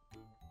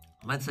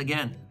 let's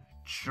again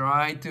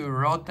try to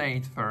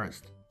rotate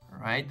first,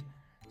 right?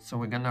 So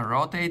we're gonna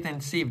rotate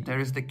and see if there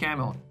is the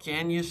camel.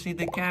 Can you see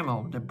the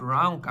camel? The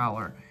brown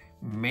color.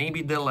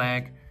 Maybe the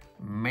leg,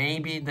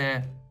 maybe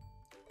the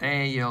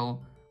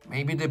tail,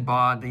 maybe the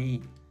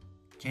body.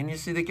 Can you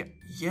see the camel?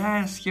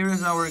 Yes, here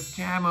is our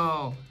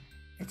camel.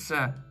 It's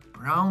a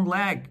brown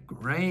leg.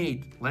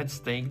 Great. Let's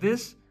take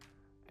this.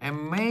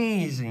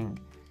 Amazing.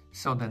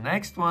 So the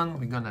next one,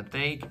 we're gonna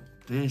take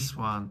this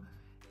one.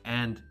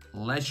 And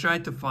let's try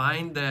to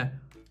find the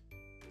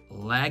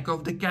leg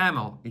of the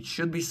camel. It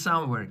should be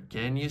somewhere.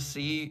 Can you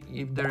see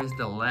if there is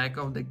the leg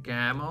of the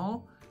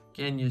camel?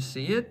 Can you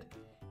see it?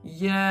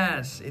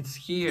 Yes, it's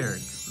here.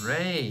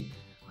 Great.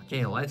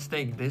 Okay, let's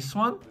take this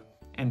one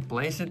and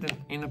place it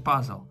in a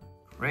puzzle.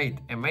 Great,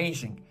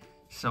 amazing.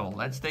 So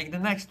let's take the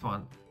next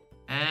one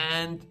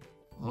and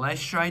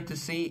let's try to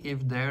see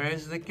if there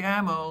is the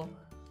camel.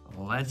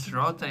 Let's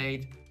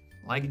rotate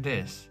like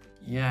this.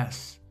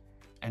 Yes.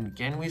 And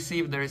can we see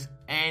if there is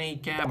any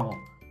camel?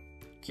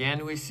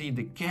 Can we see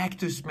the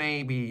cactus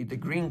maybe? The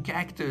green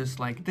cactus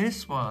like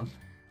this one?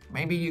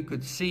 Maybe you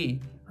could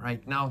see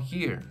right now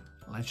here.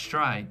 Let's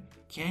try.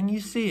 Can you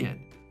see it?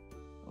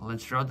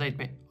 Let's rotate.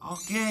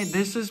 Okay,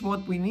 this is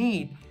what we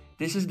need.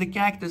 This is the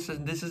cactus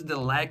and this is the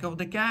leg of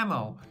the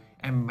camel.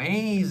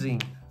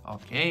 Amazing.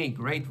 Okay,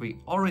 great. We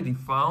already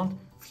found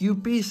few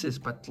pieces,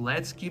 but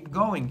let's keep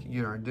going.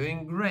 You're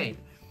doing great.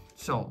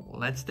 So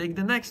let's take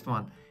the next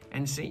one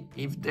and see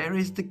if there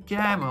is the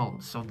camel.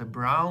 So the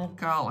brown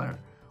color,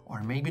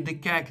 or maybe the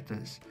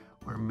cactus,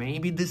 or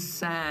maybe the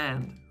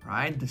sand,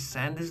 right? The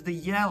sand is the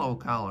yellow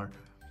color.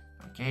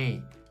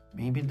 Okay,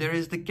 maybe there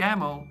is the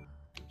camel.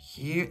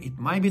 Here, it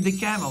might be the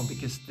camel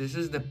because this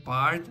is the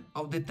part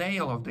of the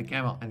tail of the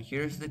camel. And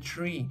here's the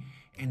tree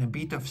and a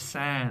bit of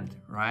sand,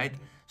 right?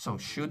 So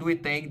should we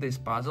take this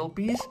puzzle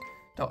piece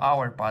to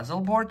our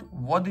puzzle board?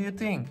 What do you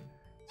think?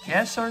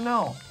 Yes or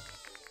no?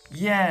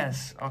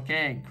 Yes.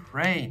 Okay,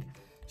 great.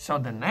 So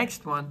the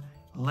next one,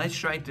 let's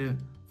try to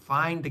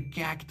find the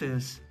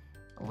cactus.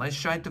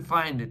 Let's try to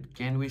find it.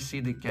 Can we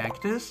see the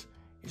cactus?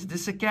 Is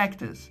this a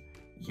cactus?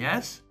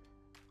 Yes?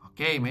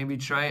 Okay, maybe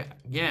try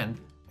again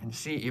and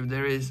see if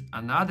there is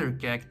another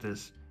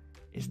cactus.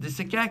 Is this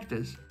a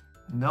cactus?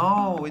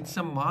 No, it's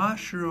a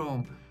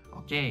mushroom.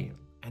 Okay,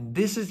 and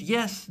this is,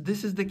 yes,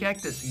 this is the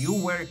cactus. You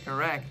were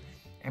correct.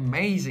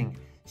 Amazing.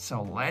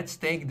 So let's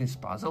take this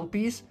puzzle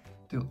piece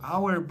to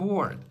our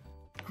board.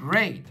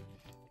 Great.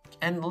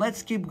 And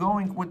let's keep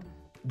going with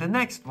the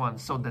next one.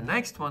 So the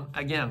next one,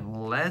 again,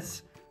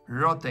 let's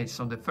rotate.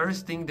 So the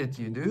first thing that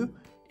you do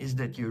is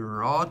that you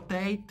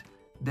rotate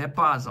the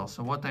puzzle.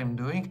 So what I'm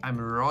doing, I'm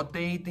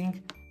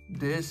rotating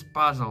this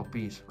puzzle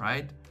piece,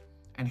 right?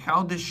 And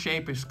how this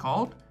shape is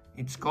called?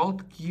 It's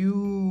called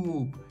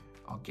cube.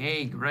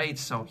 Okay, great.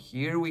 So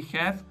here we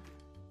have,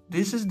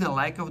 this is the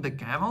leg of the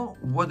camel.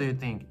 What do you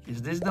think?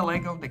 Is this the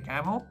leg of the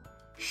camel?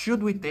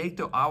 Should we take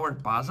to our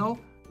puzzle?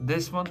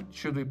 This one,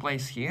 should we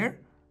place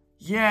here?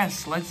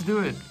 Yes, let's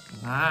do it.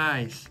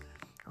 Nice.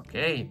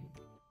 Okay.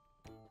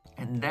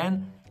 And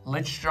then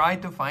let's try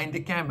to find the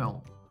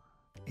camel.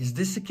 Is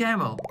this a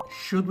camel?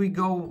 Should we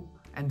go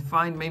and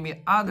find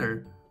maybe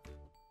other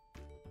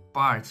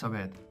parts of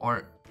it?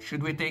 Or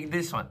should we take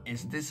this one?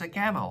 Is this a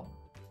camel?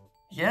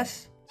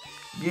 Yes?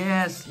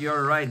 Yes,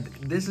 you're right.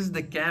 This is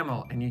the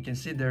camel. And you can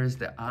see there is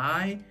the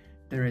eye,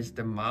 there is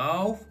the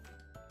mouth.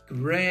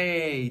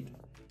 Great.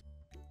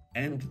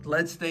 And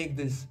let's take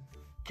this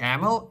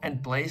camel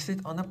and place it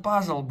on a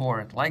puzzle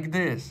board like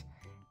this.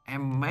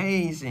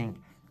 Amazing.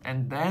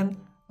 And then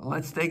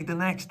let's take the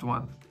next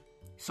one.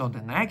 So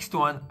the next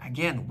one,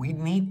 again, we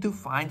need to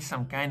find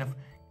some kind of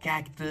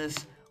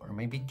cactus or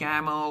maybe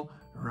camel,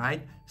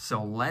 right?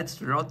 So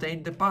let's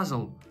rotate the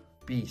puzzle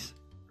piece,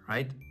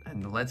 right?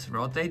 And let's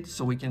rotate,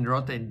 so we can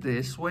rotate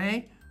this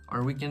way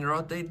or we can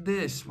rotate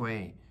this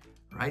way,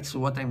 right? So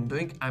what I'm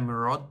doing, I'm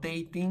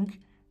rotating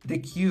the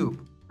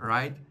cube,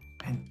 right?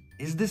 And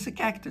is this a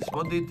cactus?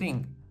 What do you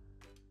think?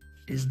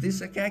 Is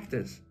this a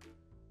cactus?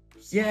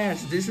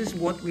 Yes, this is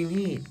what we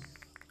need.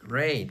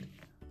 Great.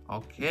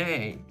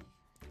 Okay.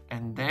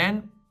 And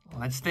then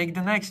let's take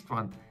the next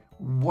one.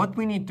 What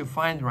we need to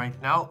find right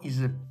now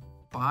is a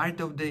part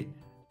of the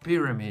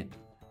pyramid,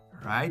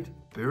 right?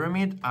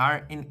 Pyramids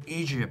are in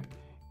Egypt.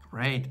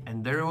 Great.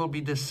 And there will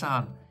be the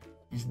sun.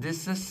 Is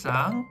this a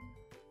sun?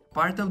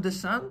 Part of the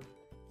sun?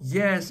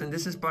 Yes, and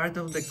this is part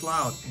of the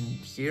cloud. And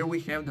here we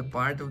have the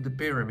part of the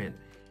pyramid.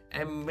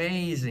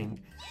 Amazing.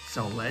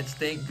 So let's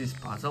take this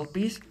puzzle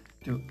piece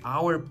to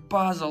our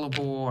puzzle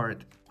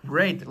board.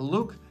 Great.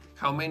 Look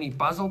how many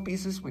puzzle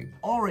pieces we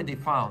already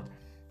found.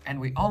 And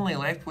we only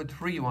left with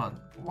 3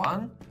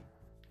 1,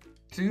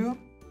 2,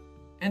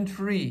 and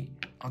 3.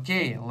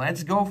 Okay,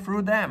 let's go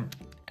through them.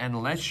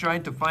 And let's try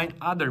to find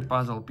other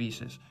puzzle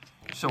pieces.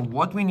 So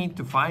what we need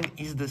to find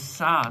is the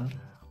sun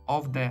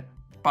of the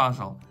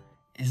puzzle.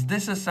 Is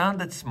this a sun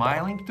that's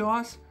smiling to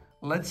us?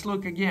 Let's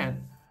look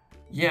again.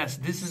 Yes,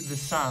 this is the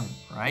sun,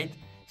 right?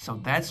 So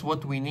that's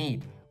what we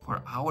need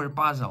for our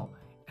puzzle.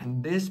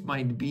 And this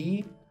might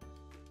be,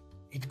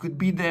 it could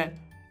be the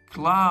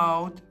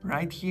cloud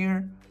right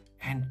here.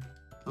 And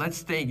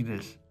let's take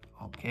this.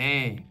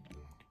 Okay.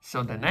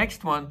 So the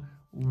next one,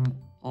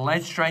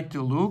 let's try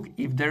to look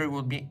if there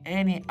will be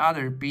any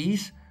other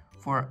piece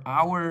for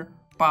our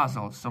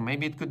puzzle. So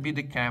maybe it could be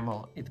the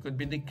camel, it could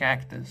be the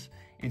cactus,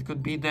 it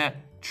could be the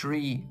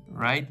tree,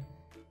 right?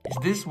 Is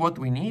this what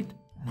we need?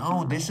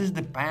 No, this is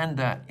the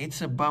panda.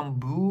 It's a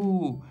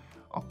bamboo.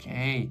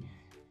 Okay.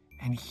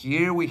 And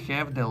here we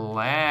have the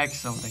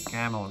legs of the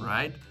camel,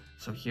 right?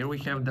 So here we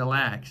have the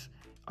legs.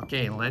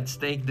 Okay, let's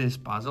take this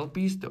puzzle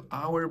piece to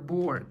our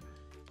board.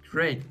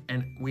 Great.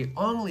 And we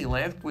only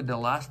left with the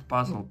last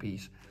puzzle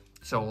piece.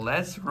 So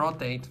let's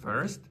rotate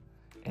first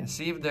and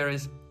see if there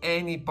is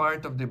any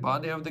part of the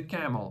body of the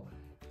camel.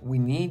 We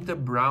need the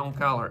brown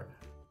color.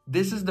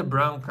 This is the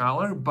brown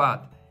color,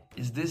 but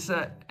is this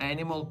an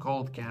animal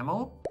called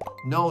camel?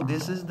 No,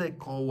 this is the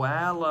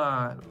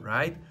koala,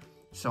 right?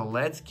 So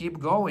let's keep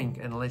going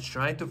and let's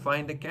try to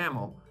find the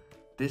camel.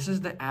 This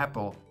is the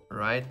apple,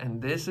 right?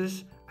 And this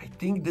is, I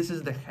think this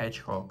is the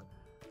hedgehog.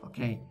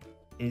 Okay,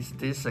 is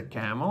this a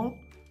camel?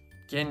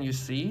 Can you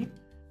see?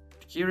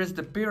 Here is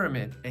the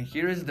pyramid and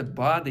here is the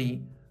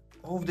body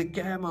of the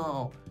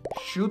camel.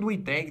 Should we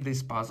take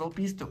this puzzle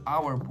piece to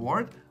our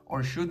board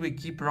or should we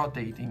keep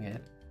rotating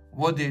it?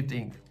 What do you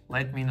think?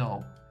 Let me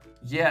know.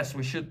 Yes,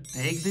 we should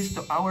take this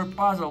to our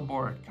puzzle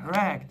board.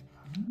 Correct.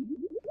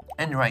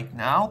 And right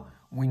now,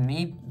 we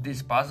need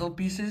these puzzle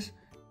pieces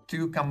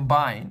to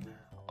combine.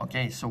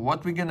 Okay, so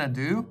what we're gonna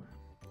do,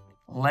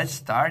 let's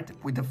start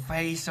with the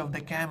face of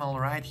the camel,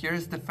 right?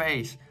 Here's the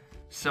face.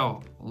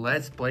 So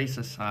let's place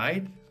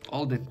aside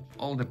all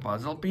the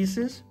puzzle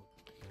pieces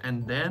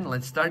and then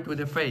let's start with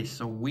the face.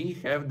 So we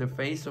have the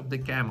face of the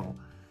camel.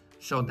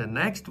 So the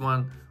next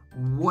one,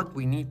 what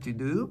we need to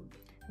do,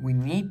 we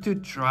need to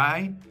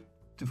try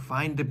to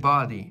find the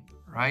body,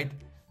 right?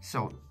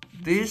 So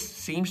this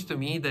seems to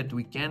me that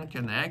we can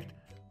connect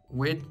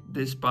with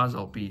this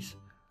puzzle piece.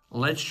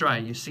 Let's try.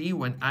 You see,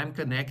 when I'm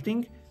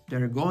connecting,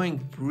 they're going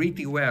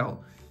pretty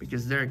well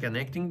because they're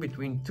connecting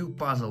between 2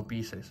 puzzle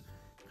pieces.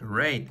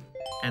 Great.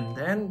 And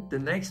then the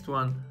next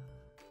one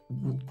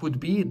could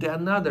be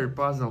another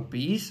puzzle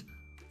piece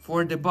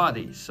for the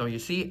body. So you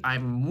see,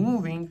 I'm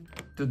moving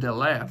to the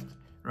left,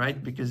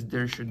 right? Because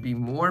there should be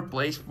more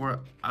place for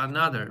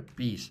another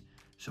piece.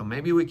 So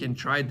maybe we can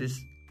try this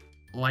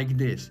like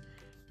this.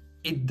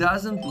 It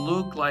doesn't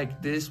look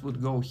like this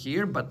would go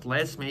here, but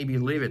let's maybe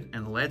leave it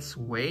and let's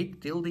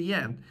wait till the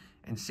end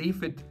and see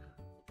if it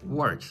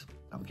works.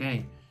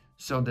 Okay,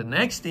 so the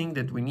next thing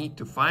that we need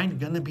to find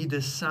gonna be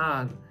the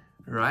sun,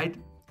 right?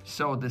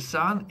 So the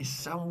sun is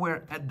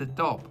somewhere at the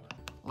top,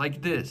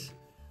 like this.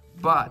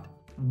 But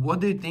what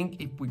do you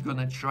think if we're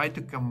gonna try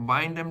to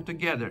combine them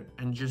together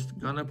and just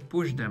gonna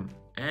push them?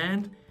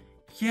 And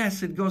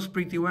yes, it goes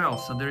pretty well.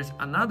 So there's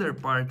another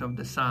part of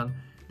the sun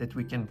that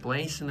we can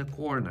place in a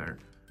corner,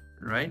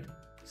 right?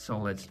 So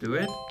let's do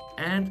it.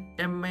 And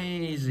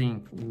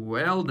amazing,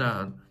 well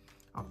done.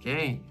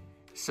 Okay,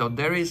 so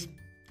there is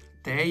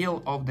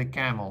tail of the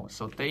camel.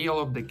 So tail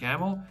of the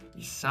camel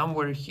is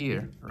somewhere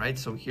here, right?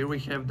 So here we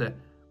have the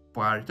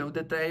part of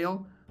the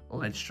tail.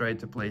 Let's try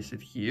to place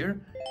it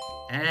here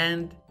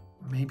and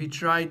maybe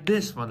try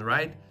this one,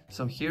 right?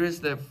 So here is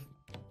the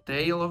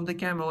tail of the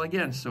camel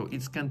again. So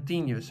it's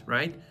continuous,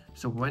 right?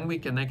 So when we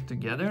connect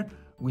together,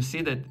 we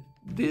see that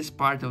this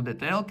part of the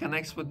tail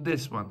connects with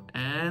this one.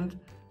 And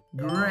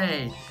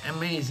great,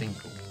 amazing,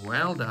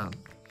 well done.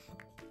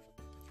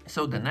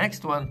 So the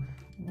next one,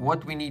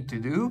 what we need to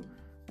do,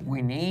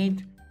 we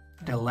need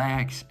the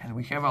legs, and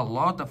we have a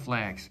lot of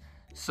legs.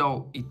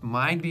 So it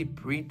might be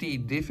pretty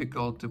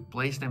difficult to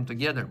place them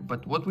together.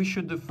 But what we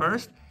should do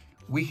first,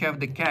 we have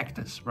the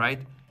cactus,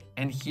 right?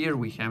 And here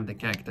we have the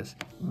cactus.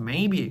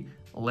 Maybe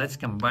let's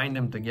combine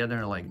them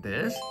together like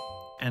this.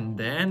 And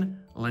then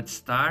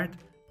let's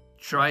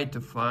try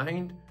to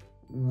find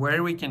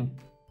where we can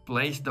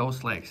place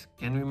those legs.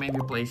 Can we maybe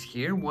place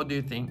here? What do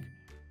you think?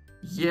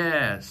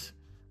 Yes.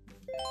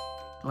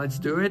 Let's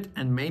do it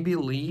and maybe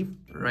leave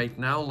right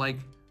now like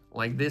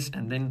this,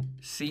 and then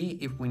see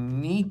if we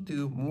need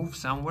to move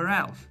somewhere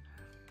else.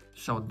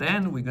 So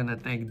then we're gonna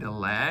take the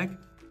leg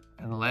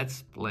and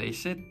let's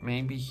place it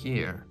maybe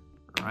here,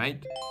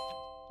 right?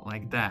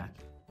 Like that.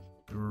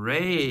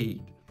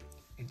 Great.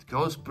 It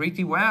goes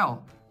pretty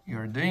well.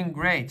 You're doing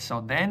great.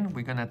 So then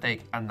we're gonna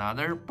take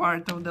another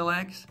part of the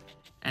legs,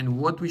 and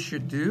what we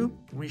should do,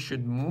 we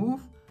should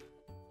move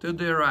to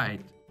the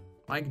right,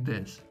 like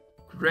this.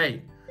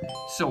 Great.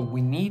 So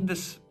we need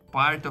this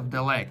part of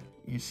the leg.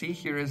 You see,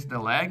 here is the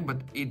leg, but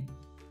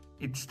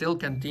it still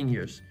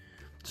continues.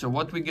 So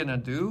what we're gonna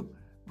do,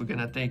 we're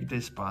gonna take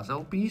this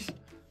puzzle piece,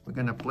 we're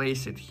gonna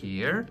place it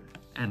here,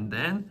 and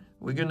then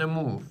we're gonna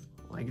move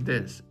like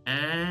this.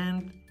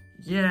 And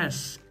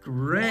yes,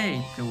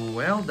 great,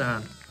 well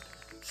done.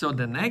 So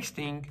the next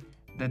thing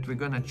that we're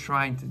gonna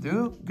try to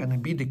do, gonna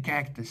be the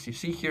cactus. You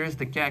see, here is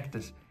the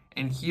cactus,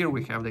 and here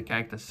we have the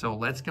cactus. So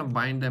let's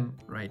combine them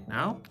right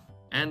now.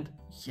 And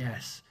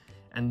yes,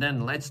 and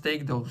then let's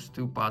take those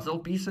two puzzle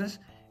pieces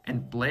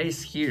and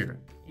place here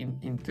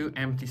into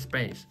empty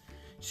space.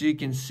 So you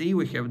can see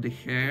we have the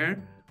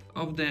hair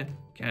of the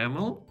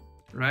camel,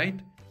 right?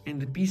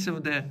 And the piece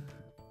of the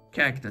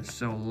cactus.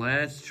 So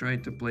let's try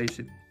to place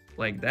it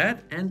like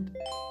that, and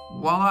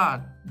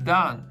voila,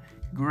 done.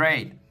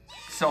 Great.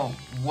 So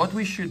what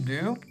we should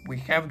do, we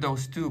have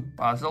those two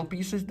puzzle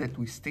pieces that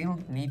we still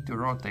need to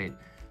rotate.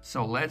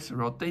 So let's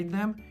rotate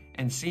them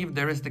and see if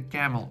there is the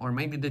camel or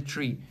maybe the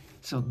tree.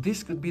 So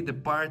this could be the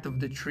part of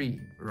the tree,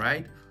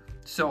 right?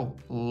 So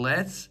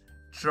let's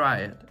try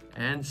it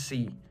and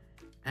see.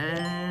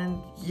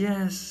 And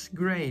yes,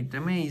 great,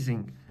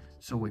 amazing.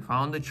 So we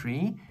found the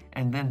tree,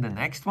 and then the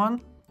next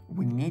one,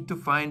 we need to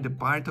find the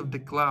part of the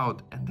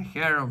cloud and the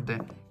hair of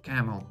the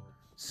camel.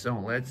 So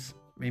let's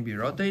maybe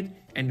rotate.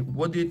 And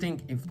what do you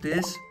think, if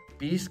this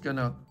piece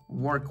gonna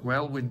work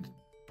well with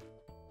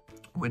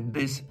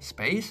this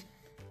space?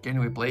 Can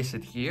we place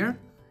it here?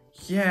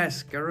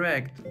 Yes,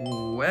 correct.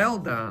 Well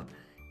done.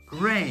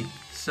 Great.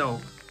 So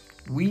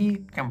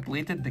we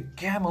completed the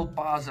camel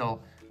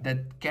puzzle.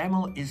 That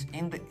camel is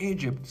in the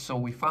Egypt. So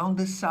we found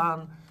the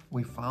sun,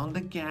 we found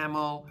the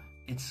camel,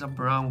 it's a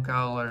brown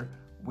color.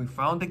 We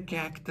found the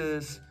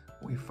cactus,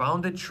 we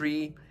found the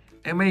tree.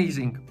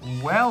 Amazing.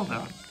 Well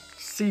done.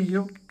 See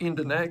you in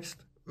the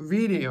next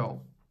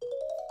video.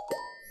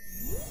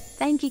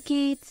 Thank you,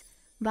 kids.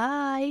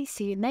 Bye.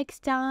 See you next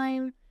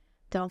time.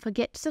 Don't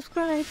forget to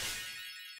subscribe.